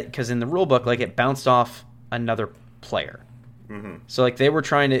is that because in the rule book, like, it bounced off another player. Mm-hmm. So like they were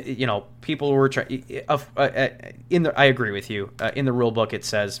trying to, people were trying. I agree with you. In the rule book, it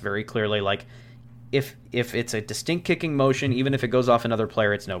says very clearly, like, if it's a distinct kicking motion, even if it goes off another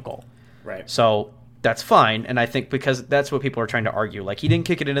player, it's no goal. Right. So that's fine, and I think because that's what people are trying to argue. Like, he didn't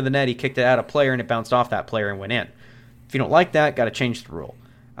kick it into the net; he kicked it at a player, and it bounced off that player and went in. If you don't like that, got to change the rule.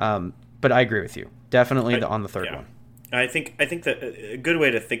 But I agree with you. Definitely on the third one. I think that a good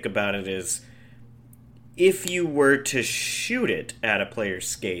way to think about it is if you were to shoot it at a player's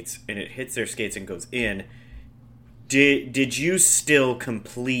skates and it hits their skates and goes in, did you still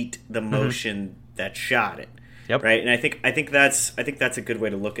complete the motion that shot it? Yep. Right, and I think that's a good way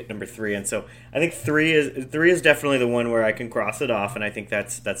to look at number 3. And so I think three is definitely the one where I can cross it off, and I think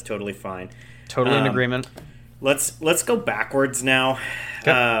that's totally fine. Totally in agreement. Let's go backwards now.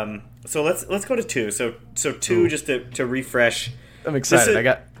 Okay. So let's go to 2. So 2, just to refresh. I'm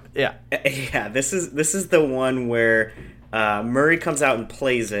excited. Yeah. This is the one where Murray comes out and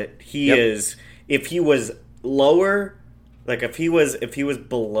plays it. He is, if he was lower, like if he was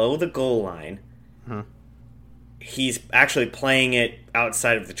below the goal line. He's actually playing it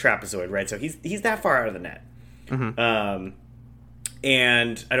outside of the trapezoid, right? So he's that far out of the net.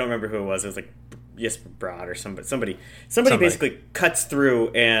 And I don't remember who it was. It was like Jesper Bratt or somebody basically cuts through,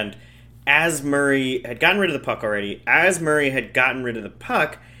 and as Murray had gotten rid of the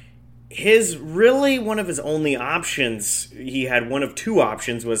puck, his really one of his only options, he had one of 2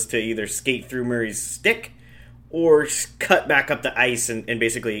 options, was to either skate through Murray's stick or cut back up the ice and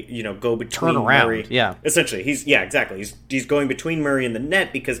basically, go between turn around. Murray. Yeah. Essentially, exactly. He's going between Murray and the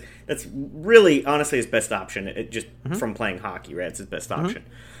net because that's really, honestly, his best option. It just from playing hockey, right? It's his best option.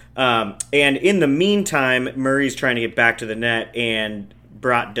 And in the meantime, Murray's trying to get back to the net, and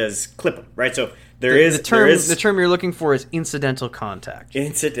Bratt does clip him, right? So the term you're looking for is incidental contact.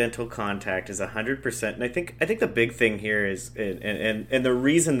 Incidental contact is 100%, and I think the big thing here is, and the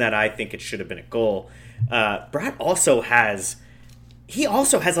reason that I think it should have been a goal. Bratt also has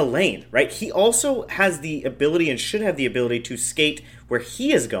a lane, right? He also has the ability and should have the ability to skate where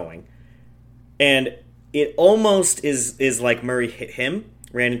he is going, and it almost is like Murray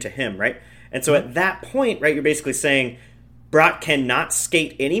ran into him, right? And so at that point, right, you're basically saying Bratt cannot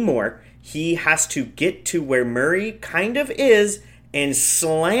skate anymore. He has to get to where Murray kind of is and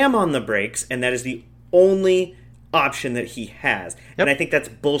slam on the brakes, and that is the only option that he has. Yep. And I think that's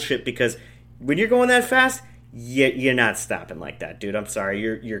bullshit, because when you're going that fast, you're not stopping like that, dude. I'm sorry.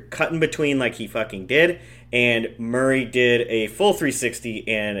 You're cutting between like he fucking did, and Murray did a full 360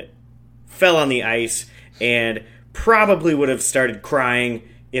 and fell on the ice, and probably would have started crying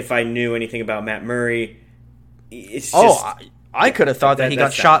if I knew anything about Matt Murray. It's just, I could have thought that he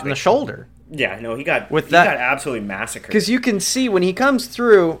got shot in the shoulder. Yeah, no, he got absolutely massacred. Because you can see when he comes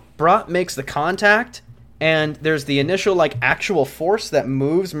through, Bratt makes the contact, and there's the initial like actual force that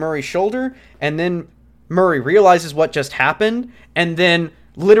moves Murray's shoulder, and then Murray realizes what just happened, and then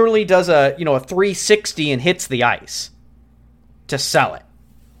literally does a 360 and hits the ice to sell it.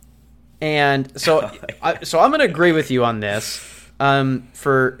 And so, I'm going to agree with you on this.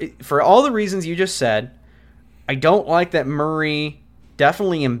 For all the reasons you just said, I don't like that Murray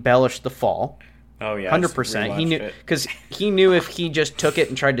definitely embellished the fall. Oh yeah, 100%. He knew, because he knew if he just took it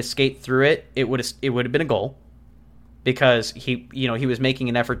and tried to skate through it, it would have been a goal. Because he was making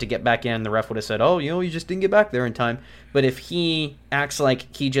an effort to get back in, the ref would have said, "Oh, you just didn't get back there in time." But if he acts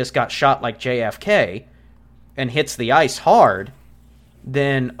like he just got shot like JFK and hits the ice hard,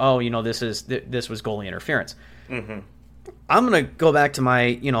 then this was goalie interference. Mm-hmm. I'm gonna go back to my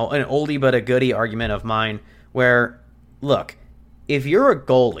an oldie but a goodie argument of mine, where look, if you're a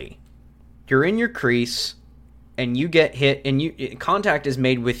goalie, you're in your crease and you get hit and contact is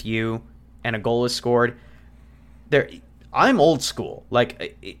made with you and a goal is scored. I'm old school.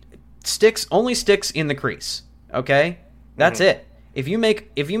 Like, only sticks in the crease. Okay, that's it. If you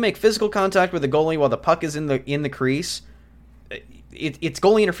make physical contact with the goalie while the puck is in the crease, it's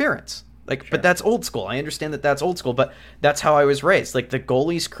goalie interference. Like, sure. But that's old school. I understand that that's old school, but that's how I was raised. Like, the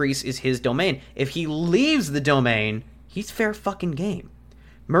goalie's crease is his domain. If he leaves the domain, he's fair fucking game.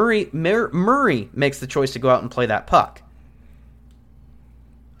 Murray makes the choice to go out and play that puck.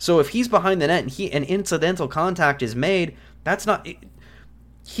 So if he's behind the net and an incidental contact is made,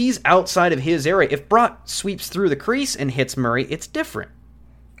 he's outside of his area. If Bratt sweeps through the crease and hits Murray, it's different.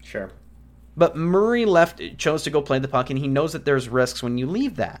 Sure. But Murray chose to go play the puck, and he knows that there's risks when you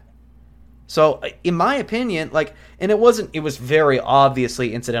leave that. So in my opinion, and it was very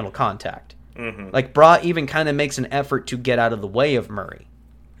obviously incidental contact. Mm-hmm. Like, Bratt even kind of makes an effort to get out of the way of Murray.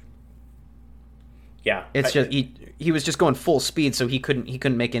 Yeah, it's just he was just going full speed, so he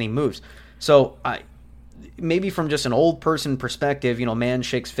couldn't make any moves. So maybe from just an old person perspective, man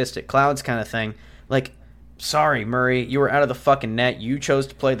shakes fist at clouds kind of thing. Like, sorry, Murray, you were out of the fucking net. You chose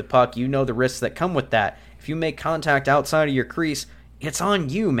to play the puck. You know the risks that come with that. If you make contact outside of your crease, it's on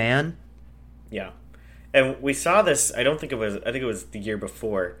you, man. Yeah, and we saw this. I think it was the year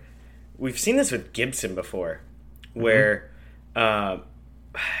before. We've seen this with Gibson before, where.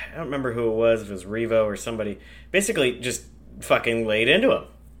 I don't remember who it was. If it was Revo or somebody, basically just fucking laid into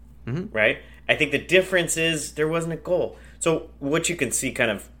him, right? I think the difference is there wasn't a goal. So what you can see,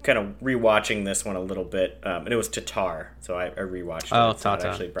 kind of rewatching this one a little bit, and it was Tatar. So I rewatched it. Oh, It's not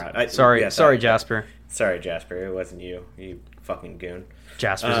Tata. actually Brad. Sorry, Jasper. Sorry, Jasper. It wasn't you. You fucking goon.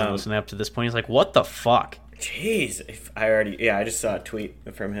 Jasper's been listening up to this point. He's like, what the fuck? Jeez, I just saw a tweet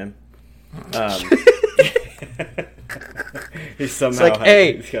from him. He's somehow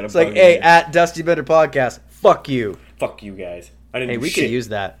it's like, hey, at Dusty Bender Podcast, fuck you. Fuck you guys. I didn't. Hey, do we shit. could use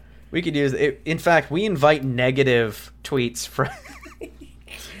that. We could use it. In fact, we invite negative tweets from.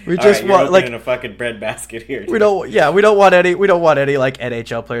 We just want in a fucking breadbasket here. We don't want any like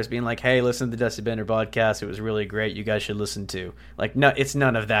NHL players being like, hey, listen to the Dusty Bender podcast. It was really great. You guys should listen to. Like, no, it's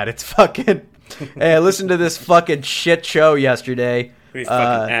none of that. It's fucking. Hey, I listened to this fucking shit show yesterday. These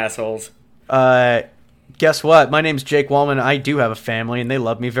fucking assholes. Guess what? My name's Jake Wallman. I do have a family, and they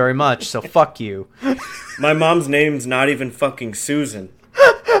love me very much. So fuck you. My mom's name's not even fucking Susan.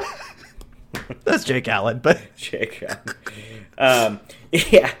 That's Jake Allen, but Jake Allen.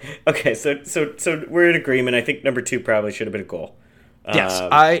 Yeah. Okay. So we're in agreement. I think number 2 probably should have been a goal. Yes,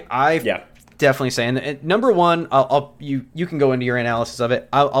 I definitely say. And number 1, you can go into your analysis of it.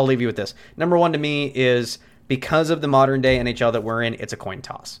 I'll leave you with this. Number 1 to me is because of the modern day NHL that we're in, it's a coin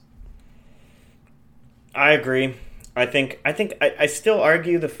toss. I agree. I still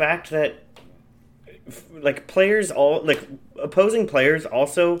argue the fact that like opposing players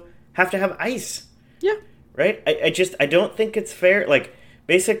also have to have ice. Yeah. Right? I don't think it's fair. Like,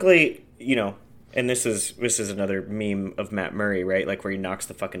 basically, and this is another meme of Matt Murray, right? Like, where he knocks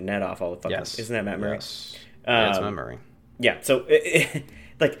the fucking net off all the fucking... Yes. Isn't that Matt Murray? Yes. Yeah, it's Matt Murray. Yeah, so,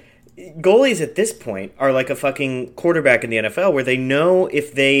 like, goalies at this point are like a fucking quarterback in the NFL where they know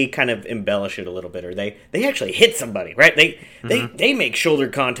if they kind of embellish it a little bit or they actually hit somebody, right? They make shoulder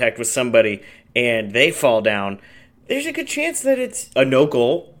contact with somebody and they fall down. There's a good chance that it's a no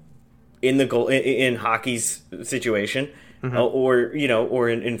goal in hockey's situation, or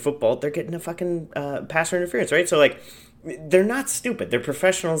in football, they're getting a fucking passer interference, right? So like, they're not stupid. They're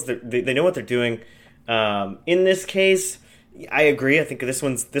professionals. They know what they're doing. In this case, I agree. I think this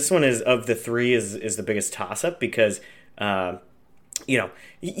one is of the 3 is the biggest toss up because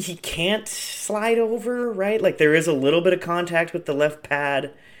he can't slide over, right? Like there is a little bit of contact with the left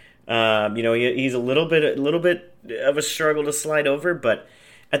pad. He's a little bit of a struggle to slide over, but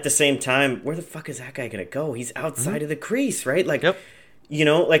at the same time, where the fuck is that guy going to go? He's outside of the crease, right? Like, yep.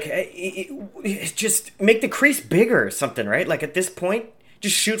 Just make the crease bigger or something, right? Like at this point,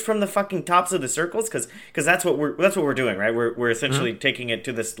 just shoot from the fucking tops of the circles because that's what we're doing, right? We're essentially taking it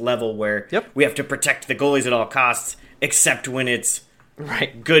to this level where we have to protect the goalies at all costs, except when it's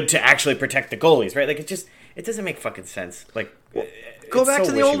good to actually protect the goalies, right? Like it doesn't make fucking sense. Like. Go back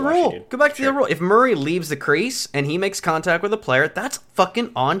to the old rule. Dude. Go back to the old rule. If Murray leaves the crease and he makes contact with a player, that's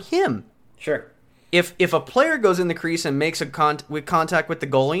fucking on him. Sure. If a player goes in the crease and makes contact with the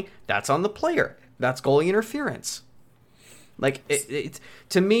goalie, that's on the player. That's goalie interference. Like it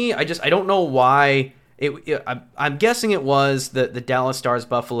to me, I don't know why. I'm guessing it was the Dallas Stars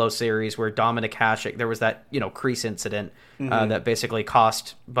Buffalo series where Dominic Hasek, there was that crease incident that basically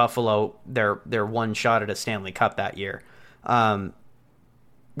cost Buffalo their one shot at a Stanley Cup that year.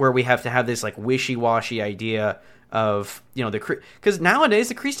 Where we have to have this like wishy-washy idea of the crease, because nowadays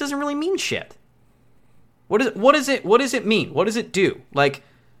the crease doesn't really mean shit. What does it mean? What does it do? Like,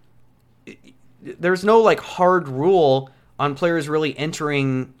 there's no like hard rule on players really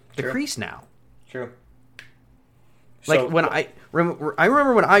entering the crease now. True. Like when I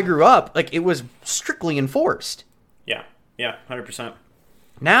remember when I grew up, like it was strictly enforced. Yeah, 100%.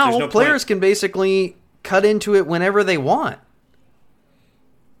 Now players can basically cut into it whenever they want.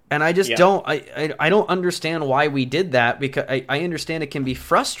 And I just don't I don't understand why we did that, because I understand it can be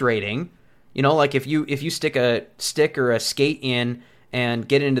frustrating. Like if you stick a stick or a skate in and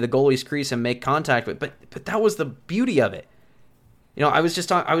get into the goalie's crease and make contact with, but that was the beauty of it. I was just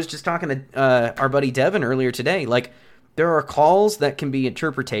talking to our buddy Devin earlier today. Like, there are calls that can be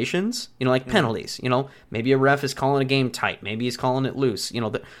interpretations, like penalties. Maybe a ref is calling a game tight, maybe he's calling it loose.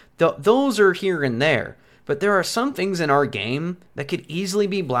 Those are here and there. But there are some things in our game that could easily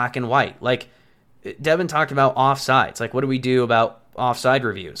be black and white. Like, Devin talked about offsides. Like, what do we do about offside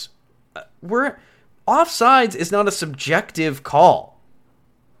reviews? Offsides is not a subjective call.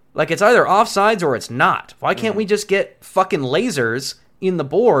 Like, it's either offsides or it's not. Why can't we just get fucking lasers in the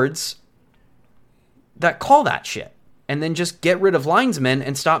boards that call that shit? And then just get rid of linesmen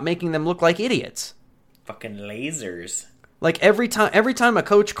and stop making them look like idiots. Fucking lasers. Like, every time a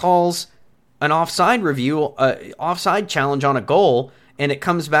coach calls an offside review, offside challenge on a goal, and it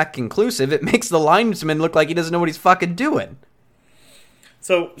comes back conclusive, it makes the linesman look like he doesn't know what he's fucking doing.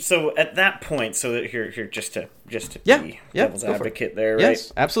 So at that point, so that here just to Yeah, be yeah, devil's go for it. advocate there, right?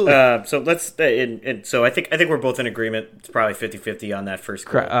 Yes, absolutely. So let's and so I think we're both in agreement. It's probably 50-50 on that first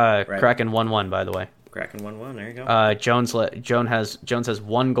goal. Right? Kraken 1-1, by the way. Kraken 1-1. There you go. Jones has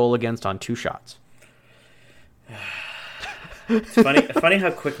 1 goal against on 2 shots. It's funny how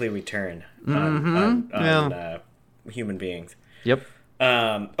quickly we turn on human beings. Yep.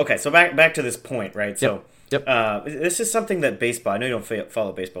 Okay, so back to this point, right? So, Yep. This is something that baseball. I know you don't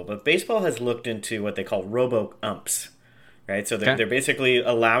follow baseball, but baseball has looked into what they call robo umps, right? So they're basically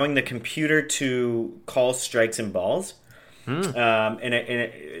allowing the computer to call strikes and balls. They're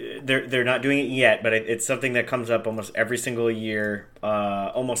not doing it yet, but it's something that comes up almost every single year.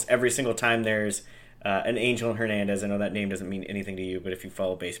 Almost every single time there's an Angel Hernandez. I know that name doesn't mean anything to you, but if you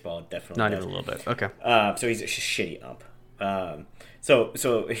follow baseball, it definitely Not does. even a little bit. Okay. So he's a shitty ump. So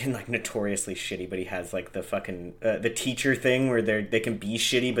like notoriously shitty, but he has like the fucking the teacher thing where they can be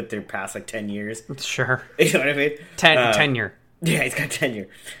shitty, but they're past like 10 years. Sure. You know what I mean? Tenure. Yeah, he's got tenure.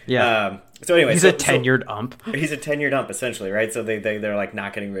 Yeah. So anyway, he's a tenured ump. He's a tenured ump essentially, right? So they're like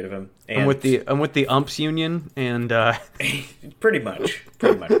not getting rid of him. And I'm with the umps union and pretty much.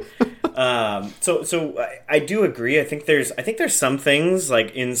 So I do agree. I think there's some things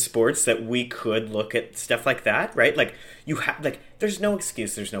like in sports that we could look at stuff like that, right? Like you have like there's no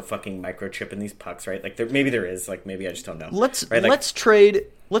excuse. There's no fucking microchip in these pucks, right? Like maybe there is. Like maybe I just don't know. Let's trade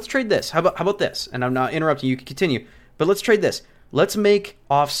this. How about this? And I'm not interrupting you. Can continue, but let's trade this. Let's make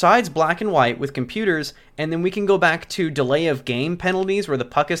offsides black and white with computers, and then we can go back to delay of game penalties where the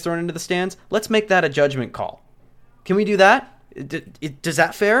puck is thrown into the stands. Let's make that a judgment call. Can we do that? Does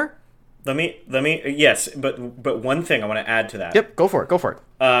that fair? Let me. Yes, but one thing I want to add to that. Yep, go for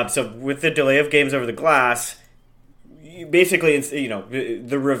it. So with the delay of games over the glass, basically, it's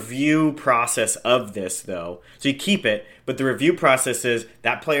the review process of this though. So you keep it, but the review process is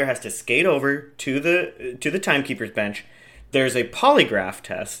that player has to skate over to the timekeeper's bench. There's a polygraph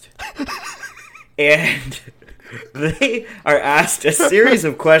test, and they are asked a series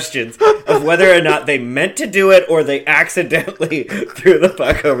of questions of whether or not they meant to do it or they accidentally threw the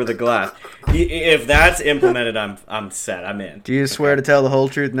puck over the glass. If that's implemented, I'm set. I'm in. Do you swear to tell the whole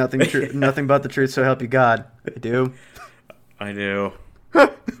truth, nothing but the truth, so help you God? I do. I do. Do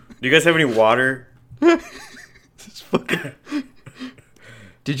you guys have any water?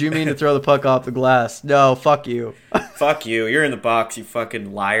 Did you mean to throw the puck off the glass? No, fuck you. Fuck you. You're in the box, you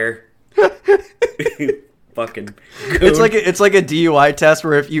fucking liar. Fucking goon. It's like a DUI test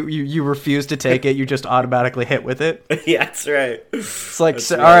where if you refuse to take it, you just automatically hit with it. Yeah, that's right. It's like,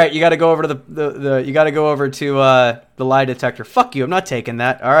 all right, you got to go over to the lie detector. Fuck you, I'm not taking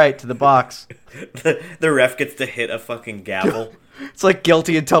that. All right, to the box. The ref gets to hit a fucking gavel. It's like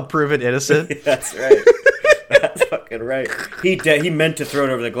guilty until proven innocent. That's right. That's fucking right. He meant to throw it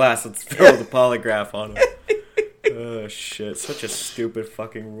over the glass. Let's throw the polygraph on him. Oh shit! Such a stupid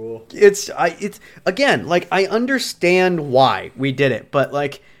fucking rule. It's again, like, I understand why we did it, but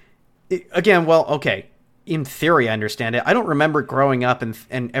like, well, okay. In theory, I understand it. I don't remember growing up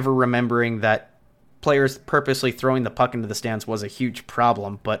and ever remembering that players purposely throwing the puck into the stands was a huge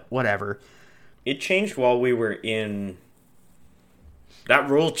problem. But whatever. It changed while we were in. That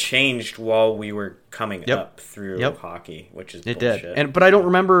rule changed while we were coming up through hockey, which is bullshit. It did, but I don't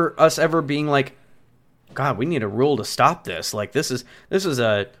remember us ever being like, God, we need a rule to stop this. Like this is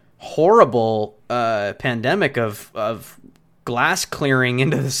a horrible pandemic of glass clearing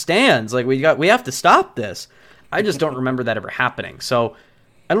into the stands. Like we have to stop this. I just don't remember that ever happening. So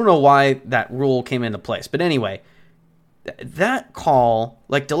I don't know why that rule came into place. But anyway, that call,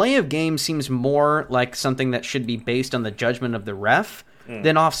 like delay of game, seems more like something that should be based on the judgment of the ref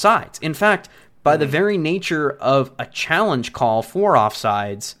than offsides. In fact, by the very nature of a challenge call for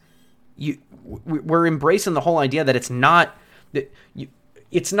offsides, we're embracing the whole idea that it's not the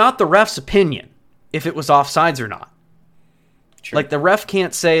ref's opinion if it was offsides or not. Sure. Like the ref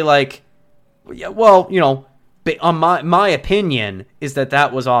can't say like, yeah, well, on my opinion is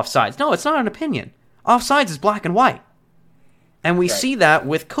that was offsides. No, it's not an opinion. Offsides is black and white. And we see that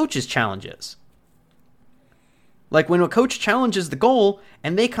with coaches' challenges. Like when a coach challenges the goal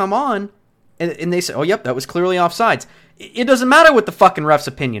and they come on and they say, oh, yep, that was clearly offsides. It doesn't matter what the fucking ref's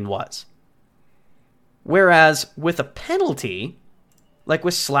opinion was. Whereas with a penalty, like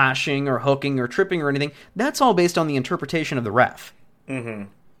with slashing or hooking or tripping or anything, that's all based on the interpretation of the ref. Mm-hmm.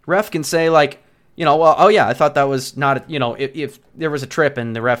 Ref can say like, well, oh yeah, I thought that was not, if there was a trip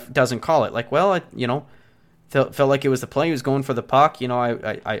and the ref doesn't call it, like, well, felt like it was the play. He was going for the puck.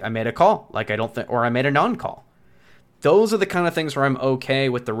 I made a call. Like or I made a non-call. Those are the kind of things where I'm okay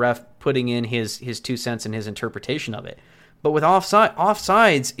with the ref putting in his 2 cents and his interpretation of it. But with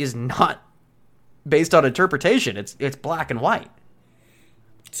offsides is not based on interpretation. It's black and white.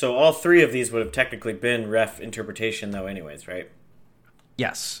 So all three of these would have technically been ref interpretation, though, anyways, right?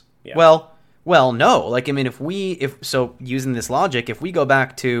 Yes. Yeah. Well, no. Like, I mean, using this logic, if we go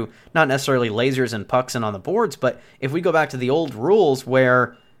back to not necessarily lasers and pucks and on the boards, but if we go back to the old rules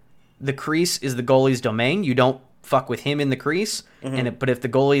where the crease is the goalie's domain, you don't fuck with him in the crease. But if the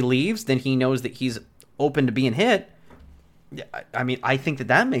goalie leaves, then he knows that he's open to being hit. I mean, I think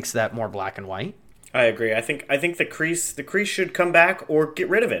that makes that more black and white. I agree. I think the crease should come back or get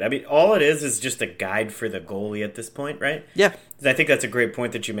rid of it. I mean, all it is just a guide for the goalie at this point, right? Yeah. I think that's a great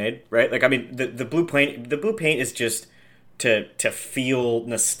point that you made, right? Like, I mean, the blue paint is just to feel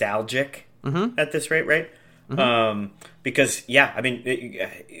nostalgic at this rate, right? Because yeah, I mean,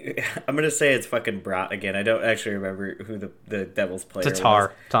 I'm gonna say it's fucking Brat again. I don't actually remember who the Devils player Tatar. was.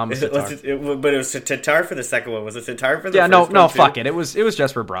 Thomas Tatar. But it was Tatar for the second one. Was it Tatar for the first one? No, too? fuck it. It was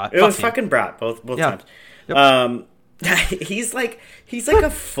Jesper Brat. It was fucking Brat both times. Yep. He's like a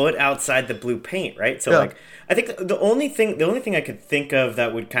foot outside the blue paint, right? So like, I think the only thing I could think of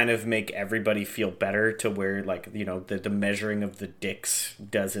that would kind of make everybody feel better to where, like, you know, the measuring of the dicks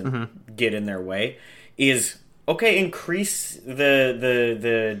doesn't get in their way is, okay, increase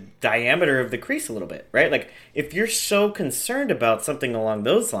the diameter of the crease a little bit, right? Like, if you're so concerned about something along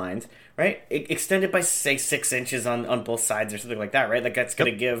those lines, right, extend it by, say, 6 inches on both sides or something like that, right? Like, that's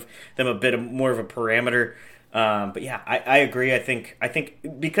going to give them a bit more of a parameter. But yeah, I agree. I think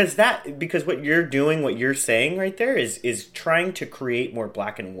because what you're doing, what you're saying right there is trying to create more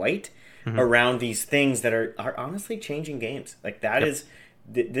black and white around these things that are honestly changing games. Like, that is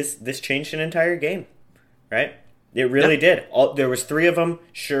this changed an entire game. Right? It really did. There was 3 of them.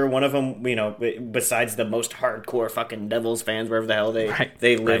 Sure, one of them, you know, besides the most hardcore fucking Devils fans, wherever the hell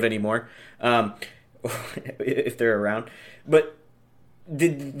they live anymore, if they're around. But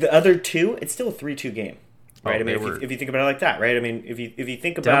the other 2, it's still a 3-2 game, right? I mean, if you think about it like that, right? I mean, if you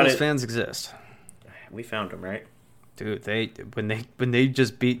think about Devils fans exist. We found them, right? Dude, when they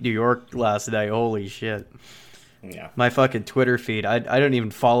just beat New York last night, holy shit. Yeah. My fucking Twitter feed, I don't even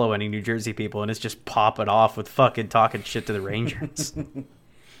follow any New Jersey people, and it's just popping off with fucking talking shit to the Rangers.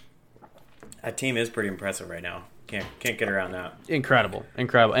 That team is pretty impressive right now. Can't get around that. Incredible.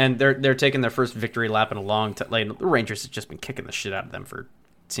 And they're taking their first victory lap in a long time. Like, the Rangers have just been kicking the shit out of them for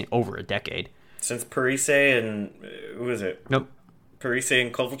over a decade. Since Parise and who was it? Nope. Parise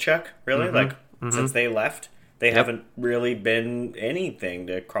and Kovalchuk, really? Since they left, they haven't really been anything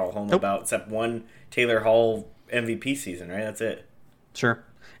to crawl home about except one Taylor Hall MVP season, right? That's it. Sure.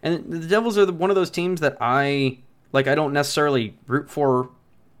 And the Devils are one of those teams that I don't necessarily root for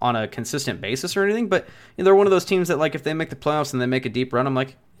on a consistent basis or anything, but they're one of those teams that, like, if they make the playoffs and they make a deep run, I'm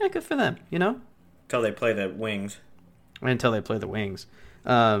like, yeah, good for them, you know? Until they play the Wings.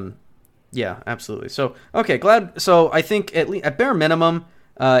 Yeah, absolutely. So, okay, glad. So I think at bare minimum,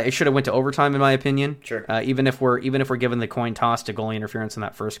 it should have went to overtime, in my opinion. Sure. Even if we're given the coin toss to goalie interference in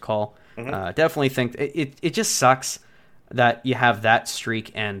that first call, definitely think it just sucks that you have that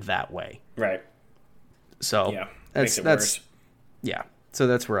streak end that way. Right. So yeah, makes it worse. Yeah. So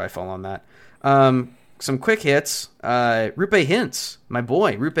that's where I fall on that. Some quick hits. Roope Hintz, my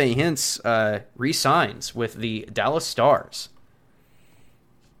boy, Roope Hintz re-signs with the Dallas Stars.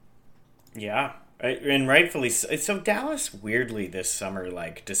 Yeah. And rightfully so. Dallas weirdly this summer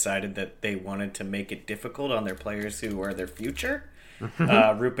decided that they wanted to make it difficult on their players who are their future.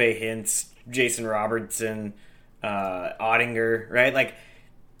 Roope Hintz, Jason Robertson, Ottinger, right?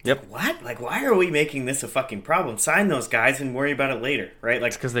 Yep. What? Why are we making this a fucking problem? Sign those guys and worry about it later, right?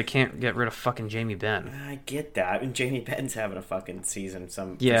 It's because they can't get rid of fucking Jamie Benn. I get that, and Jamie Benn's having a fucking season for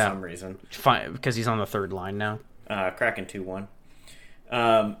some reason. Fine, because he's on the third line now. Kraken 2-1.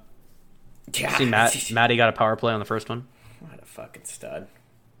 Yeah. See, Matty got a power play on the first one. What a fucking stud.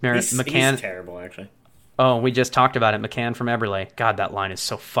 McCann, he's terrible, actually. Oh, we just talked about it. McCann from Eberle. God, that line is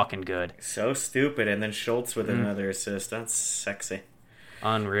so fucking good. So stupid. And then Schultz with another assist. That's sexy.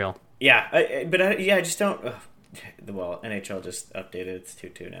 Unreal. Yeah, I just don't... well, NHL just updated. It's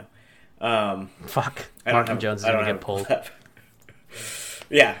 2-2 now. Fuck. Martin Jones is going to get pulled.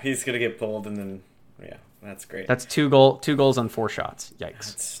 Yeah, he's going to get pulled, and then... Yeah, that's great. That's two goals on 4 shots.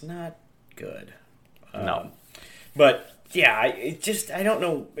 Yikes. It's not good. No. But... Yeah, I don't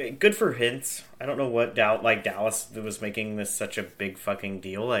know. Good for Hintz. I don't know what Dallas was making this such a big fucking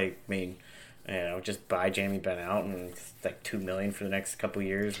deal. I mean, just buy Jamie Benn out and it's $2 million for the next couple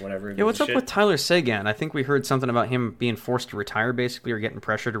years, whatever. Yeah, what's up with Tyler Seguin? I think we heard something about him being forced to retire, basically, or getting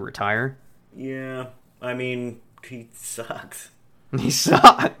pressure to retire. Yeah, I mean, he sucks. He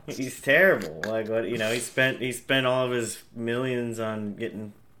sucks. He's terrible. Like what he spent all of his millions on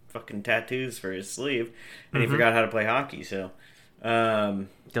getting fucking tattoos for his sleeve, and he forgot how to play hockey. So,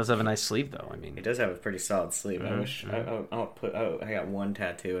 He does have a nice sleeve, though. I mean, he does have a pretty solid sleeve. I wish I got one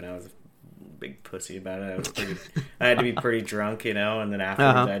tattoo, and I was a big pussy about it. I had to be pretty drunk, and then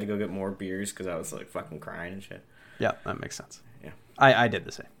afterwards I had to go get more beers because I was like fucking crying and shit. Yeah, that makes sense. Yeah, I did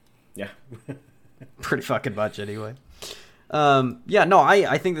the same. Yeah, pretty fucking much anyway.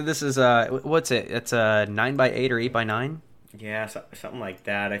 I think that this is what's it? It's a 9x8 or 8x9. Yeah, something like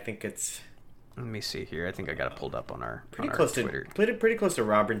that. I think it's. Let me see here. I think I got it pulled up on our Twitter. Pretty close to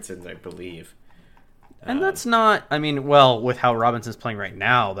Robinson's, I believe. And that's not. I mean, well, with how Robinson's playing right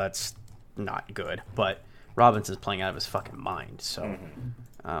now, that's not good. But Robinson's playing out of his fucking mind. So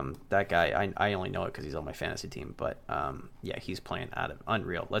that guy, I only know it because he's on my fantasy team. But he's playing out of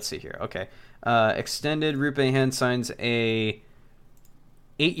unreal. Let's see here. Okay, extended. Rupe Hen signs a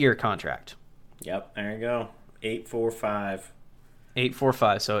 8-year contract. Yep, there you go. 8-4-5.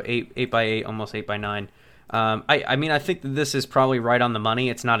 8-4-5, so 8x8, almost 8x9. I mean, I think that this is probably right on the money.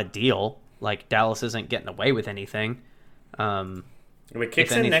 It's not a deal. Like, Dallas isn't getting away with anything. It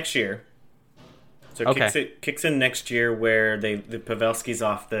kicks in next year. So kicks in next year where the Pavelski's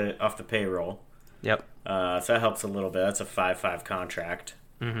off the payroll. Yep. So that helps a little bit. That's a 5-5 contract.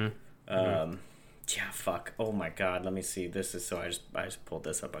 Yeah, fuck. Oh my god. Let me see. This is I just pulled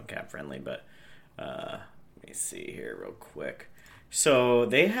this up on Cap Friendly, but let me see here real quick. So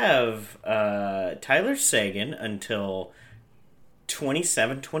they have Tyler Seguin until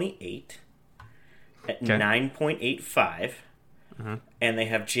 27-28 at 9.85. And they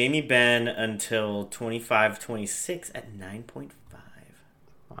have Jamie Benn until 25-26 at 9.5.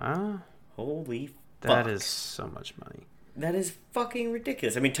 Wow. Holy fuck. That is so much money. That is fucking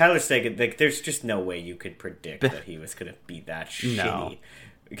ridiculous. I mean, Tyler Seguin, like, there's just no way you could predict that he was going to be that shitty.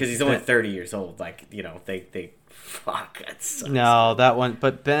 Because he's only 30 years old. Like, they fuck. That sucks. No, that one.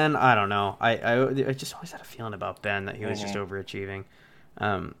 But Ben, I don't know. I just always had a feeling about Ben that he was just overachieving.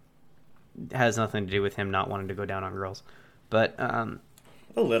 It has nothing to do with him not wanting to go down on girls. But a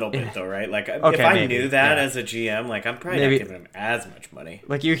little bit though, right? Like if I knew that as a GM, like I'm probably not giving him as much money.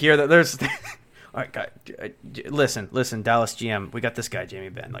 Like you hear that there's all right, guy, listen, Dallas GM, we got this guy Jamie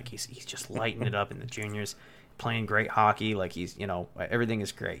Benn. Like he's just lighting it up in the juniors, playing great hockey. Like he's everything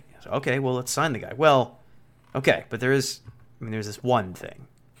is great. So, okay, well let's sign the guy. Well, okay, but there's this one thing.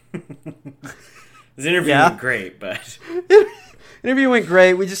 His interview went great, but interview went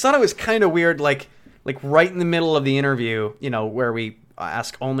great. We just thought it was kind of weird, like right in the middle of the interview, where we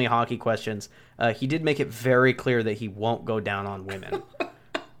ask only hockey questions. He did make it very clear that he won't go down on women.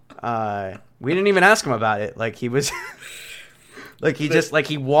 We didn't even ask him about it. Like he was,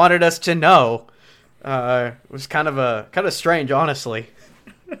 he wanted us to know. It was kind of strange, honestly.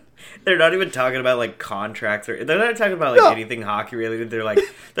 They're not even talking about like contracts or they're not talking about like anything hockey related. They're like,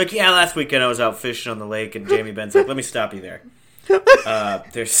 yeah, last weekend I was out fishing on the lake and Jamie Benn's like, let me stop you there.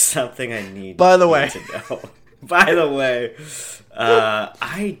 There's something I need to know. By the way,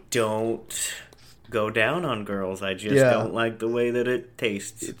 I don't go down on girls. I just don't like the way that it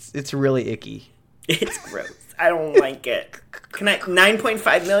tastes. It's really icky. It's gross. I don't like it. Can I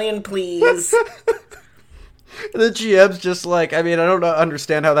 9.5 million, please? The GM's just like, I mean, I don't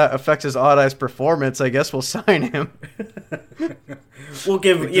understand how that affects his odd eyes performance. I guess we'll sign him. We'll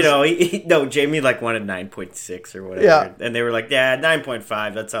give, Jamie like wanted 9.6 or whatever. Yeah. And they were like, yeah,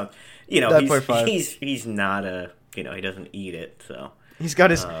 9.5. That sounds, he's not he doesn't eat it. So he's got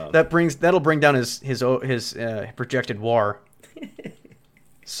his, that'll bring down his projected WAR.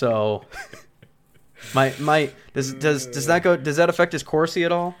 So does that affect his Corsi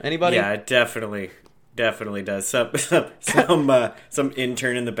at all? Anybody? Yeah, it definitely does. Some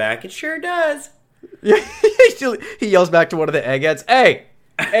intern in the back. It sure does. Yeah, he yells back to one of the eggheads. Hey,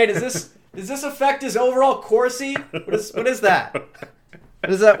 does this affect his overall Corsi? What is that?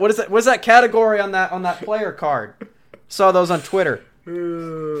 What is that category on that player card? Saw those on Twitter.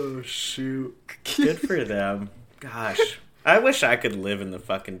 Oh shoot! Good for them. Gosh, I wish I could live in the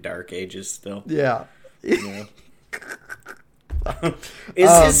fucking dark ages still. Yeah. Is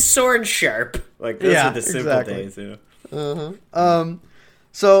his sword sharp? Like those are the simple days.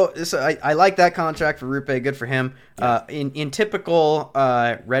 So I like that contract for Rupe. Good for him. Yeah. In typical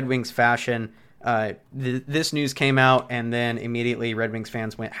Red Wings fashion, this news came out, and then immediately Red Wings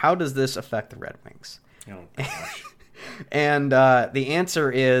fans went, "How does this affect the Red Wings?" Oh gosh. And the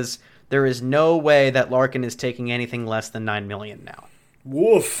answer is there is no way that Larkin is taking anything less than $9 million now.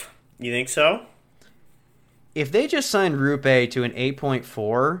 Woof. You think so? If they just signed Rupe to an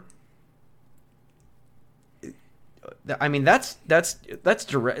 8.4, I mean, that's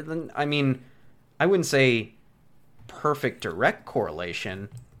direct. I mean, I wouldn't say perfect direct correlation,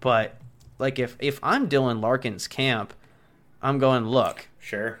 but like if I'm Dylan Larkin's camp, I'm going, look,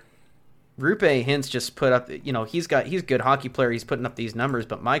 Sure. Roope Hintz just put up, he's a good hockey player. He's putting up these numbers,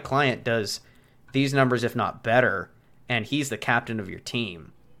 but my client does these numbers, if not better, and he's the captain of your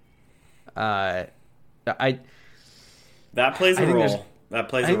team. That plays a role. I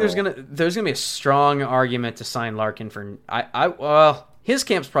think there's gonna be a strong argument to sign Larkin for. Well, his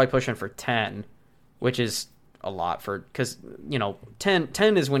camp's probably pushing for 10, which is a lot because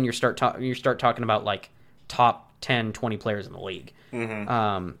 10 is when you start talking about like top 10, 20 players in the league.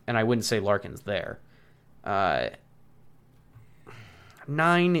 Mm-hmm. And I wouldn't say Larkin's there. 9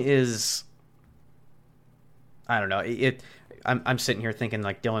 is, I don't know. I'm sitting here thinking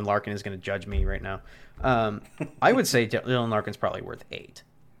like Dylan Larkin is going to judge me right now. I would say Dylan Larkin's probably worth 8,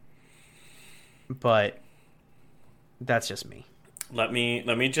 but that's just me. Let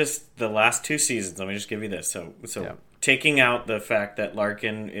me just the last 2 seasons. Let me just give you this. So yeah. Taking out the fact that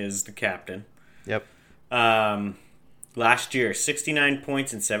Larkin is the captain. Yep. Last year, 69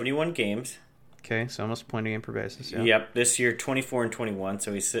 points in 71 games. Okay, so almost a point a game per basis. Yeah. Yep. This year, 24 and 21,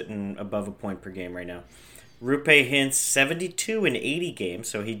 so he's sitting above a point per game right now. Roope Hintz, 72 in 80 games,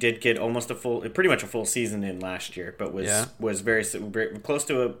 so he did get pretty much a full season in last year, but was very close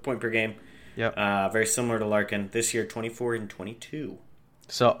to a point per game. Yep. Very similar to Larkin. This year, 24 and 22.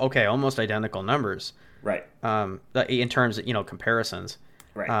 So, okay, almost identical numbers. Right. In terms of, comparisons.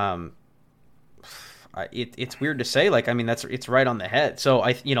 Right. It's weird to say. Like, I mean, it's right on the head. So,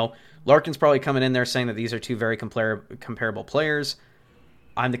 Larkin's probably coming in there saying that these are two very comparable players.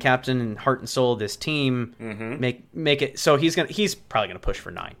 I'm the captain and heart and soul of this team. Mm-hmm. Make it so he's probably gonna push for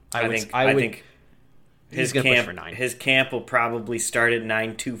 9. I think he's gonna push for 9. His camp will probably start at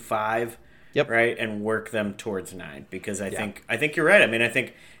 9.25. Yep. Right, and work them towards 9 because I think you're right. I mean, I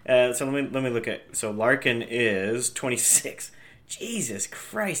think so. Let me look at Larkin is 26. Jesus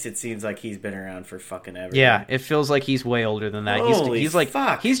Christ! It seems like he's been around for fucking ever. Yeah, it feels like he's way older than that. He's like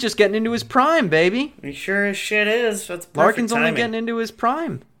fuck. He's just getting into his prime, baby. He sure as shit is. That's perfect Larkin's timing. only getting into his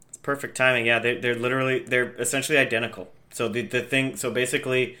prime. It's perfect timing. Yeah, they're essentially identical. So the thing. So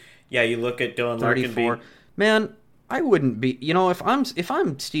basically, yeah, you look at Dylan Larkin. 34. Man, I wouldn't be. If I'm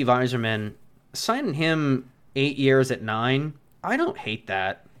Steve Yzerman, signing him 8 years at 9, I don't hate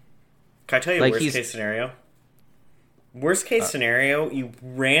that. Can I tell you worst case scenario? Worst case scenario, you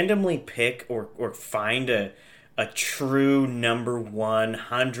randomly pick or find a true number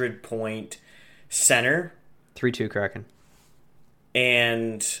 100-point center. 3-2 Kraken.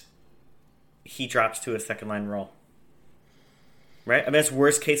 And he drops to a second line role. Right? I mean, that's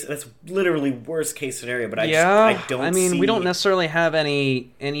worst case. That's literally worst case scenario. But I don't. We don't necessarily have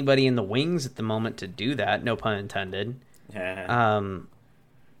anybody in the wings at the moment to do that. No pun intended.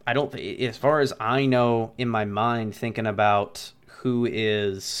 I don't. As far as I know, in my mind, thinking about who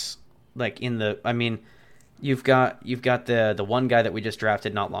is like in the. I mean, you've got the one guy that we just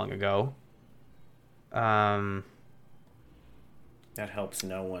drafted not long ago. That helps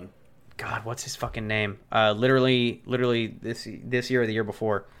no one. God, what's his fucking name? Literally this year or the year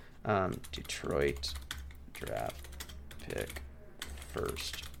before. Detroit draft pick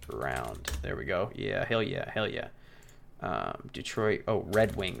first round. There we go. Yeah, hell yeah. Detroit. Oh,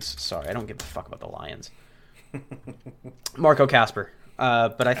 Red Wings. Sorry, I don't give a fuck about the Lions. Marco Kasper.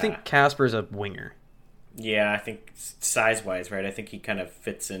 But I think Kasper's a winger. Yeah, I think size-wise, right? I think he kind of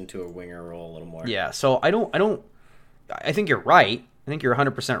fits into a winger role a little more. Yeah, so I think you're right. I think you're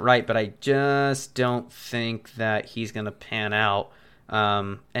 100% right, but I just don't think that he's going to pan out.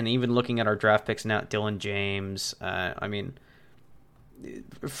 And even looking at our draft picks now, Dylan James, I mean,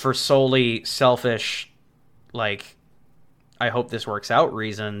 for solely selfish, like, I hope this works out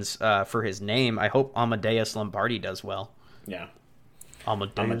reasons for his name, I hope Amadeus Lombardi does well. Yeah.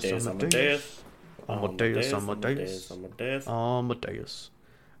 Amadeus.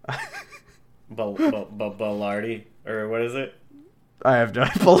 Ballardi, or what is it? I have no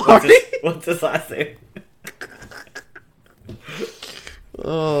Ballardi. What's his last name?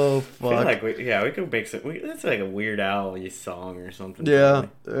 Oh fuck! I feel like we could make some. That's like a Weird Al song or something. Yeah.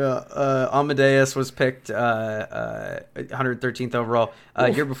 Amadeus was picked 113th overall.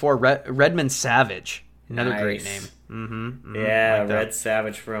 Year before, Redmond Savage, another great name. Yeah, like Red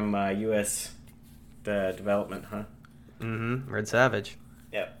Savage from U.S. the development, huh? Red Savage.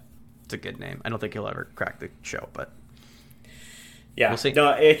 Yep. It's a good name. I don't think he'll ever crack the show, but yeah, we'll see. No,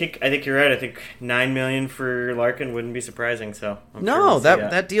 I think you're right. I think $9 million for Larkin wouldn't be surprising. So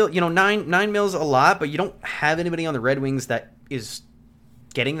that deal, $9 mill's a lot, but you don't have anybody on the Red Wings that is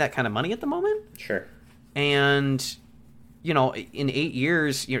getting that kind of money at the moment. Sure. And, you know, in 8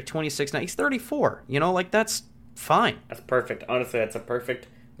 years, you're 26 now. He's 34. You know, like, that's fine. That's perfect. Honestly, that's a perfect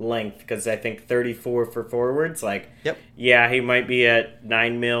length, because I think 34 for forwards, like, Yep. yeah, he might be at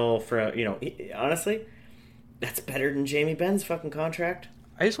 $9 million for, honestly, that's better than Jamie Benn's fucking contract.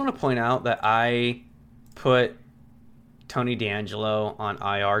 I just want to point out that I put Tony DeAngelo on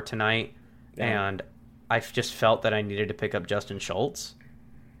IR tonight, and I just felt that I needed to pick up Justin Schultz.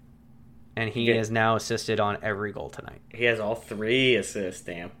 And he has now assisted on every goal tonight. He has all 3 assists,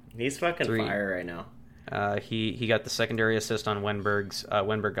 damn. He's fucking 3. fire right now. He got the secondary assist on Wenberg's.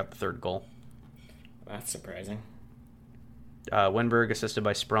 Wenberg got the 3rd goal. That's surprising. Wenberg assisted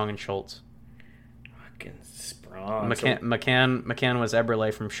by Sprong and Schultz. Fucking Sprong. McCann was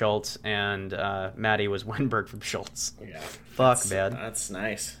Eberle from Schultz, and Matty was Wenberg from Schultz. Yeah. Fuck, man. That's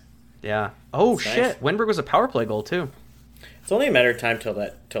nice. Yeah. Oh, that's shit. Nice. Wenberg was a power play goal, too. It's only a matter of time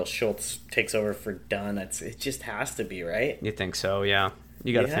till Schultz takes over for Dunn. It just has to be, right? You think so, yeah.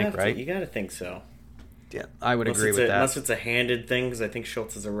 You got to think, right? You got to think so. Yeah, I would agree with that. Unless it's a handed thing, because I think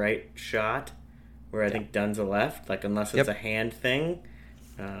Schultz is a right shot, where I think Dunn's a left. Like, unless it's a hand thing.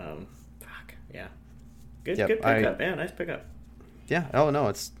 Fuck, yeah. Good pickup, man. Nice pickup. Yeah, oh no,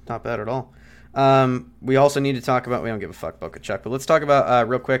 it's not bad at all. We also need to talk about, we don't give a fuck about Tkachuk, but let's talk about,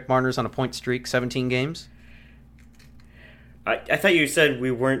 real quick, Marner's on a point streak, 17 games. I thought you said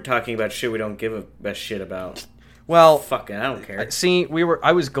we weren't talking about shit we don't give a shit about. Well, fucking, I don't care. See,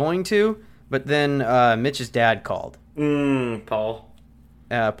 I was going to, but then Mitch's dad called. Paul.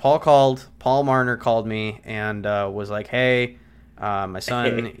 Paul Marner called me and was like, hey, my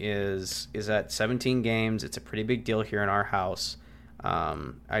son is at 17 games. It's a pretty big deal here in our house.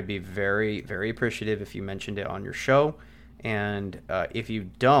 I'd be very, very appreciative if you mentioned it on your show. And if you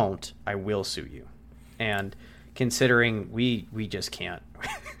don't, I will sue you. And considering we just can't.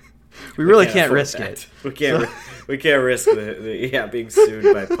 we really can't risk it. We can't risk the being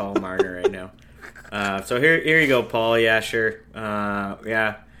sued by Paul Marner right now. So here you go, Paul. Yeah, sure.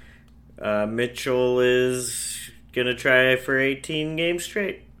 Mitchell is gonna try for 18 games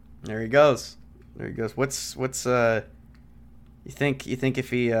straight. There he goes. What's you think if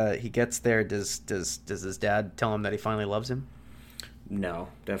he gets there, does his dad tell him that he finally loves him? No,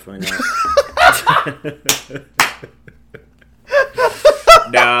 definitely not.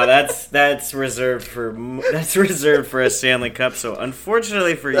 No, that's reserved for a Stanley Cup. So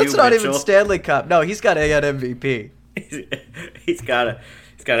unfortunately for that's you, not Mitchell, even Stanley Cup. No, he's got to get MVP. he's got to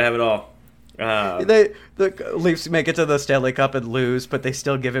have it all. The Leafs make it to the Stanley Cup and lose, but they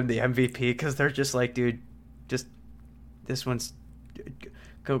still give him the MVP because they're just like, dude, just this one's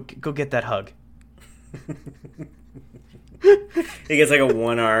go get that hug. He gets like a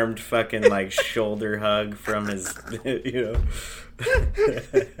one-armed fucking like shoulder hug from his,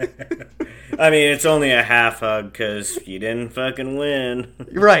 I mean, it's only a half hug because you didn't fucking win.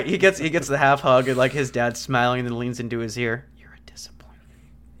 Right. He gets the half hug and like his dad's smiling and then leans into his ear. You're a disappointment.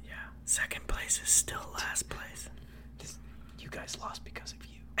 Yeah. Second place is still last place. You guys lost because of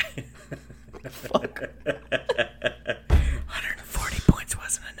you. Fuck. 140 points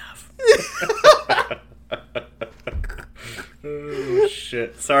wasn't enough. Oh,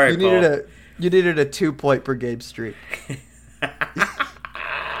 shit. Sorry, Paul. You needed a 2-point per game streak.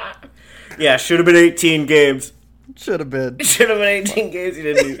 Yeah, should have been 18 games. Should have been 18 games. You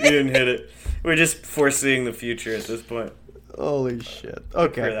didn't hit it. We're just foreseeing the future at this point. Holy shit.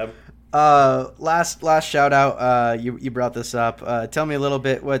 Okay. For them. Last shout out. You brought this up. Tell me a little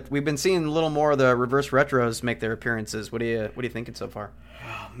bit. What we've been seeing a little more of the reverse retros make their appearances. What are you thinking so far?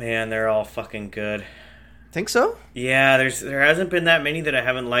 Oh man, they're all fucking good. Think so? Yeah, there hasn't been that many that I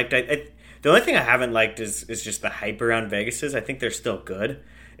haven't liked. The only thing I haven't liked is just the hype around Vegas's. I think they're still good.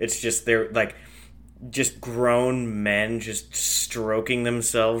 It's just they're like just grown men just stroking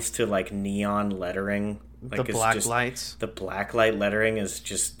themselves to like neon lettering. Like the black lights. The black light lettering is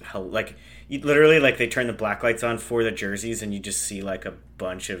just like you literally like they turn the black lights on for the jerseys and you just see like a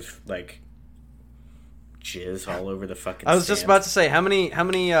bunch of like jizz all over the fucking I was stands. just about to say how many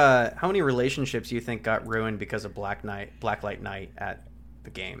relationships you think got ruined because of black light night at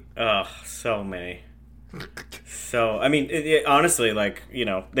the game? Oh, so many. So I mean, honestly, like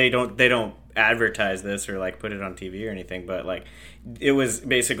they don't advertise this or like put it on TV or anything, but like it was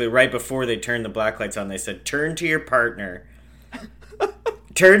basically right before they turned the black lights on. They said, "Turn to your partner,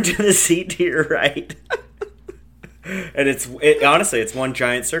 turn to the seat to your right," and honestly, it's one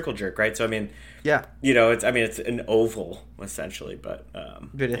giant circle jerk, right? So I mean. Yeah, it's an oval essentially, but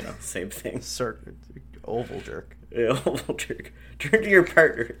same thing. Oval jerk. Yeah, oval jerk. Turn to your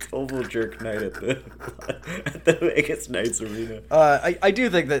partner. It's oval jerk night at the Vegas Knights Arena. I do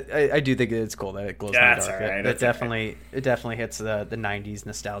think that I do think it's cool that it glows in the That's dark. all right, It definitely hits the '90s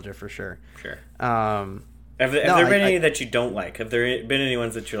nostalgia for sure. Sure. Um, Have there been any that you don't like? Have there been any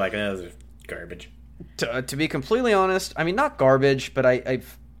ones that you're like, oh, those are garbage? To be completely honest, I mean, not garbage, but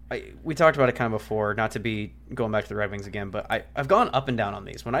we talked about it kind of before. Not to be going back to the Red Wings again, but I've gone up and down on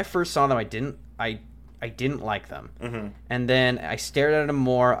these. When I first saw them, I didn't like them, and then I stared at them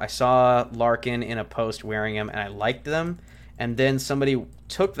more. I saw Larkin in a post wearing them, and I liked them. And then somebody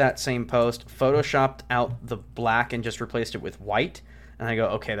took that same post, photoshopped out the black, and just replaced it with white. And I go,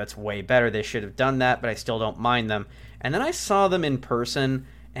 okay, that's way better. They should have done that, but I still don't mind them. And then I saw them in person,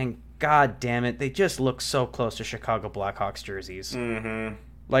 and god damn it, they just look so close to Chicago Blackhawks jerseys. Mm-hmm.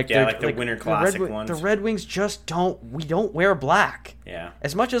 Like the Winter Classic ones. The Red Wings just don't wear black. Yeah.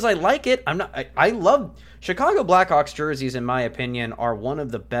 As much as I like it, I love Chicago Blackhawks jerseys. In my opinion, are one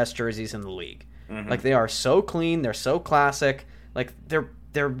of the best jerseys in the league. Like, they are so clean, they're so classic. Like,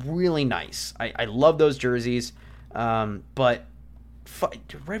 they're really nice. I love those jerseys. But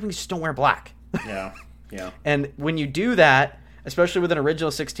Red Wings just don't wear black. Yeah. Yeah. And when you do that, especially with an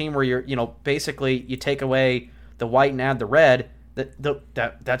original 16 where you're basically you take away the white and add the red,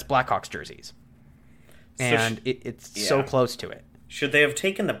 that's Blackhawks jerseys. And it's so close to it. Should they have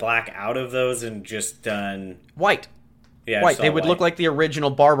taken the black out of those and just done white? Yeah, white. They would look like the original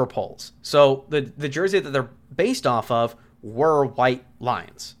barber poles. So the jersey that they're based off of were white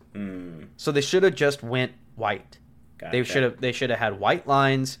lines. So they should have just went white. Gotcha. They should have had white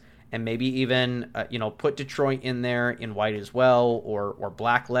lines, and maybe even put Detroit in there in white as well, or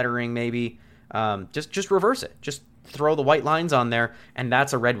black lettering maybe. Just reverse it. Just throw the white lines on there, and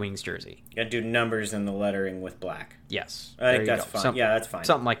that's a Red Wings jersey. Yeah, do numbers in the lettering with black. Yes, I think that's fine. That's fine.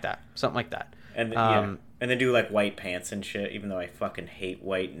 Something like that. And and then do like white pants and shit. Even though I fucking hate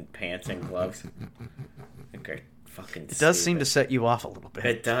white and pants and gloves. I think they're fucking. It does seem to set you off a little bit.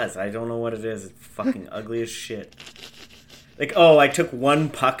 It does. I don't know what it is. It's fucking ugly as shit. Like, oh, I took one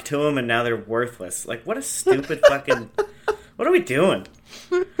puck to them and now they're worthless. Like, what a stupid fucking. What are we doing?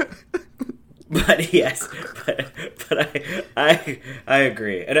 But yes, but I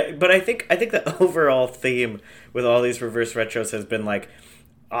agree, but I think the overall theme with all these reverse retros has been like,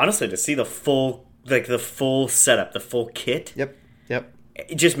 honestly, to see the full setup, the full kit. Yep.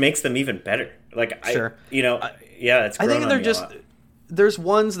 It just makes them even better. Like, sure, it's. I think they're just there's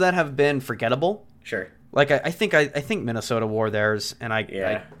ones that have been forgettable. Sure. Like I think Minnesota wore theirs, and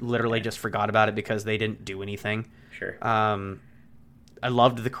I literally just forgot about it because they didn't do anything. Sure. I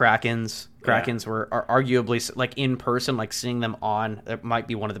loved the Krakens. Krakens are arguably, like, in person, like seeing them on, it might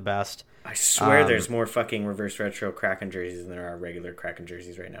be one of the best. I swear there's more fucking reverse retro Kraken jerseys than there are regular Kraken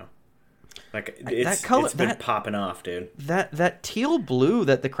jerseys right now. Like, it's been popping off, dude. That teal blue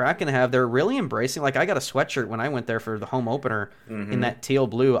that the Kraken have, they're really embracing. Like, I got a sweatshirt when I went there for the home opener in that teal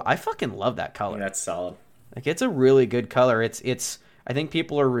blue. I fucking love that color. That's solid. Like, it's a really good color. It's. I think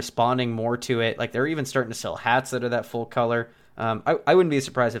people are responding more to it. Like, they're even starting to sell hats that are that full color. I wouldn't be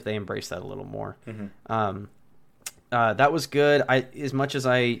surprised if they embrace that a little more. That was good. As much as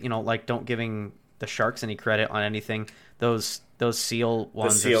I don't giving the Sharks any credit on anything, those seal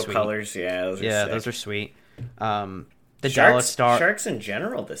ones, the seal are sweet. colors, those are sweet. The Sharks, Dallas Star Sharks in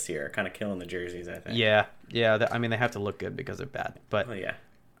general this year are kind of killing the jerseys, I think. Yeah. I mean, they have to look good because they're bad, but we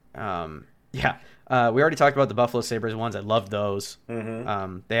already talked about the Buffalo Sabres ones. I love those.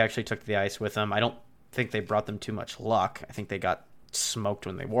 They actually took to the ice with them. I don't think they brought them too much luck. I think they got smoked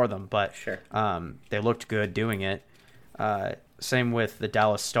when they wore them, but sure. They looked good doing it. Same with the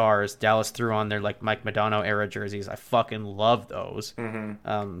Dallas Stars. Dallas threw on their like Mike Modano era jerseys. I fucking love those.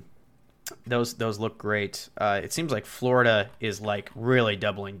 Those look great. It seems like Florida is like really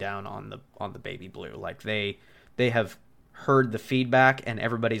doubling down on the baby blue. Like they have heard the feedback and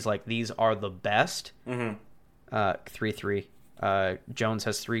everybody's like, these are the best. 3-3. Jones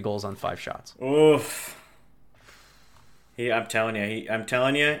has 3 goals on 5 shots. Oof. I'm telling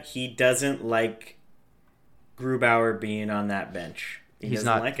you, he doesn't like Grubauer being on that bench. He's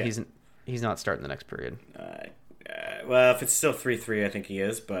not starting the next period. Well, if it's still 3-3, I think he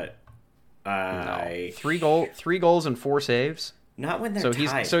is. But no. 3 goals and 4 saves. Not when they're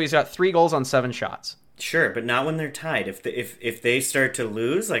tied. He's got 3 goals on 7 shots. Sure, but not when they're tied. If they start to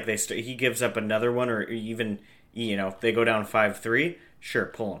lose, like he gives up another one, or even if they go down 5-3, sure,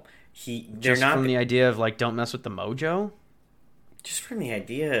 pull him. From the idea of like, don't mess with the mojo. Just from the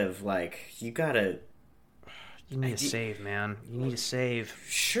idea of like, you need to save, man. You need to save.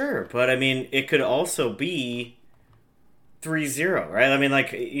 Sure, but I mean, it could also be 3-0, right? I mean,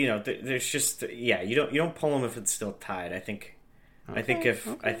 like, there's just you don't pull them if it's still tied. I think if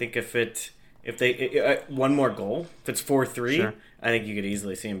they one more goal, if it's 4-3, Sure. I think you could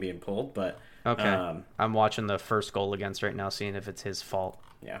easily see him being pulled. But Okay. I'm watching the first goal against right now, seeing if it's his fault.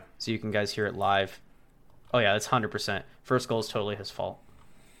 yeah, So you can guys hear it live. Oh yeah, it's 100%. First goal is totally his fault.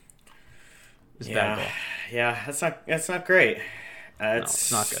 It's a bad goal. Yeah, that's not great.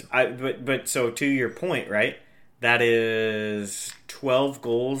 It's not good. But so to your point, right? That is 12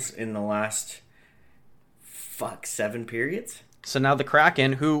 goals in the last 7 periods. So now the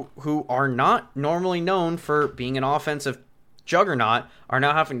Kraken, who are not normally known for being an offensive juggernaut, are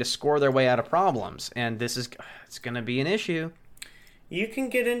now having to score their way out of problems, and it's going to be an issue. You can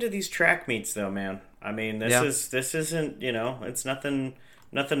get into these track meets though, man. I mean, this isn't, it's nothing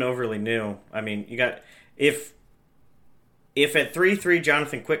overly new. I mean, you got if at 3-3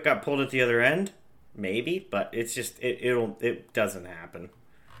 Jonathan Quick got pulled at the other end, maybe, but it's just it doesn't happen.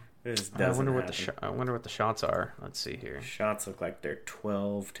 It just doesn't happen. I wonder what the shots are. Let's see here. Shots look like they're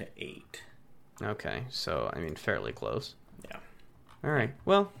 12-8. Okay, so I mean fairly close. Yeah. All right.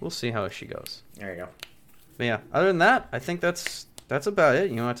 Well, we'll see how she goes. There you go. But yeah, other than that, I think that's about it.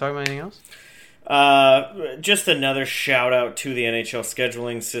 You want to talk about anything else? Just another shout out to the NHL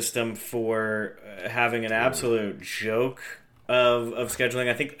scheduling system for having an absolute joke of scheduling.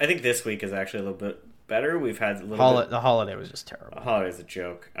 I think this week is actually a little bit better. We've had a little bit. The holiday was just terrible. The holiday's a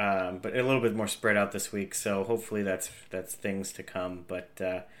joke, but a little bit more spread out this week. So hopefully that's things to come.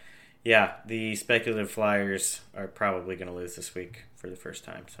 But yeah, the speculative Flyers are probably going to lose this week for the first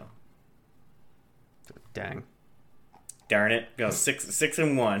time. So Dang. darn it, go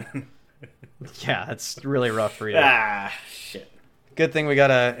 6-1. Yeah, it's really rough for you. Shit. Good thing we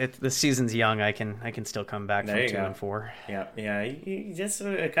the season's young. I can still come back from 2-4. Yeah. You just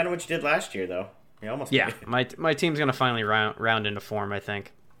kind of what you did last year, though. You almost. Yeah, my team's gonna finally round into form, I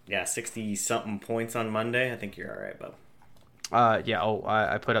think. Yeah, 60-something points on Monday. I think you're all right, bub.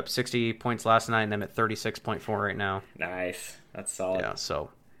 I put up 60 points last night, and I'm at 36.4 right now. Nice, that's solid. Yeah, so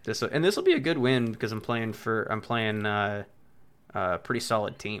this will be a good win because I'm playing a pretty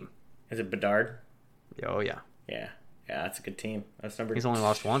solid team. Is it Bedard? Oh yeah. Yeah, that's a good team. That's number. He's only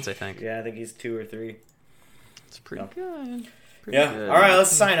lost once, I think. Yeah, I think he's 2 or 3. It's pretty good. Good. All right,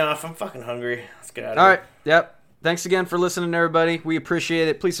 let's sign off. I'm fucking hungry. Let's get out of here. All right. Yep. Thanks again for listening, everybody. We appreciate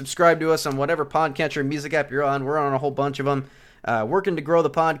it. Please subscribe to us on whatever podcatcher or music app you're on. We're on a whole bunch of them. Working to grow the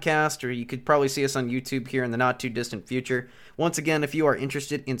podcast, or you could probably see us on YouTube here in the not too distant future. Once again, if you are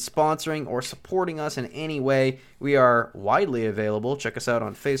interested in sponsoring or supporting us in any way, we are widely available. Check us out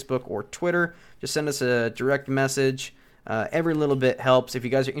on Facebook or Twitter. Just send us a direct message. Every little bit helps. If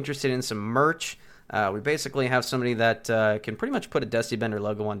you guys are interested in some merch, we basically have somebody that can pretty much put a Dusty Bender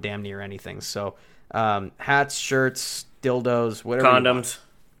logo on damn near anything. So hats, shirts, dildos, whatever.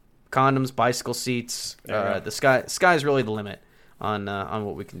 Condoms, bicycle seats. The sky's really the limit on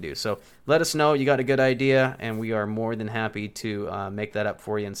what we can do. So let us know you got a good idea, and we are more than happy to make that up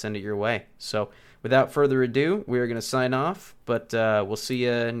for you and send it your way. So without further ado, we are going to sign off, but we'll see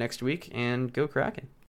you next week, and go Kraken.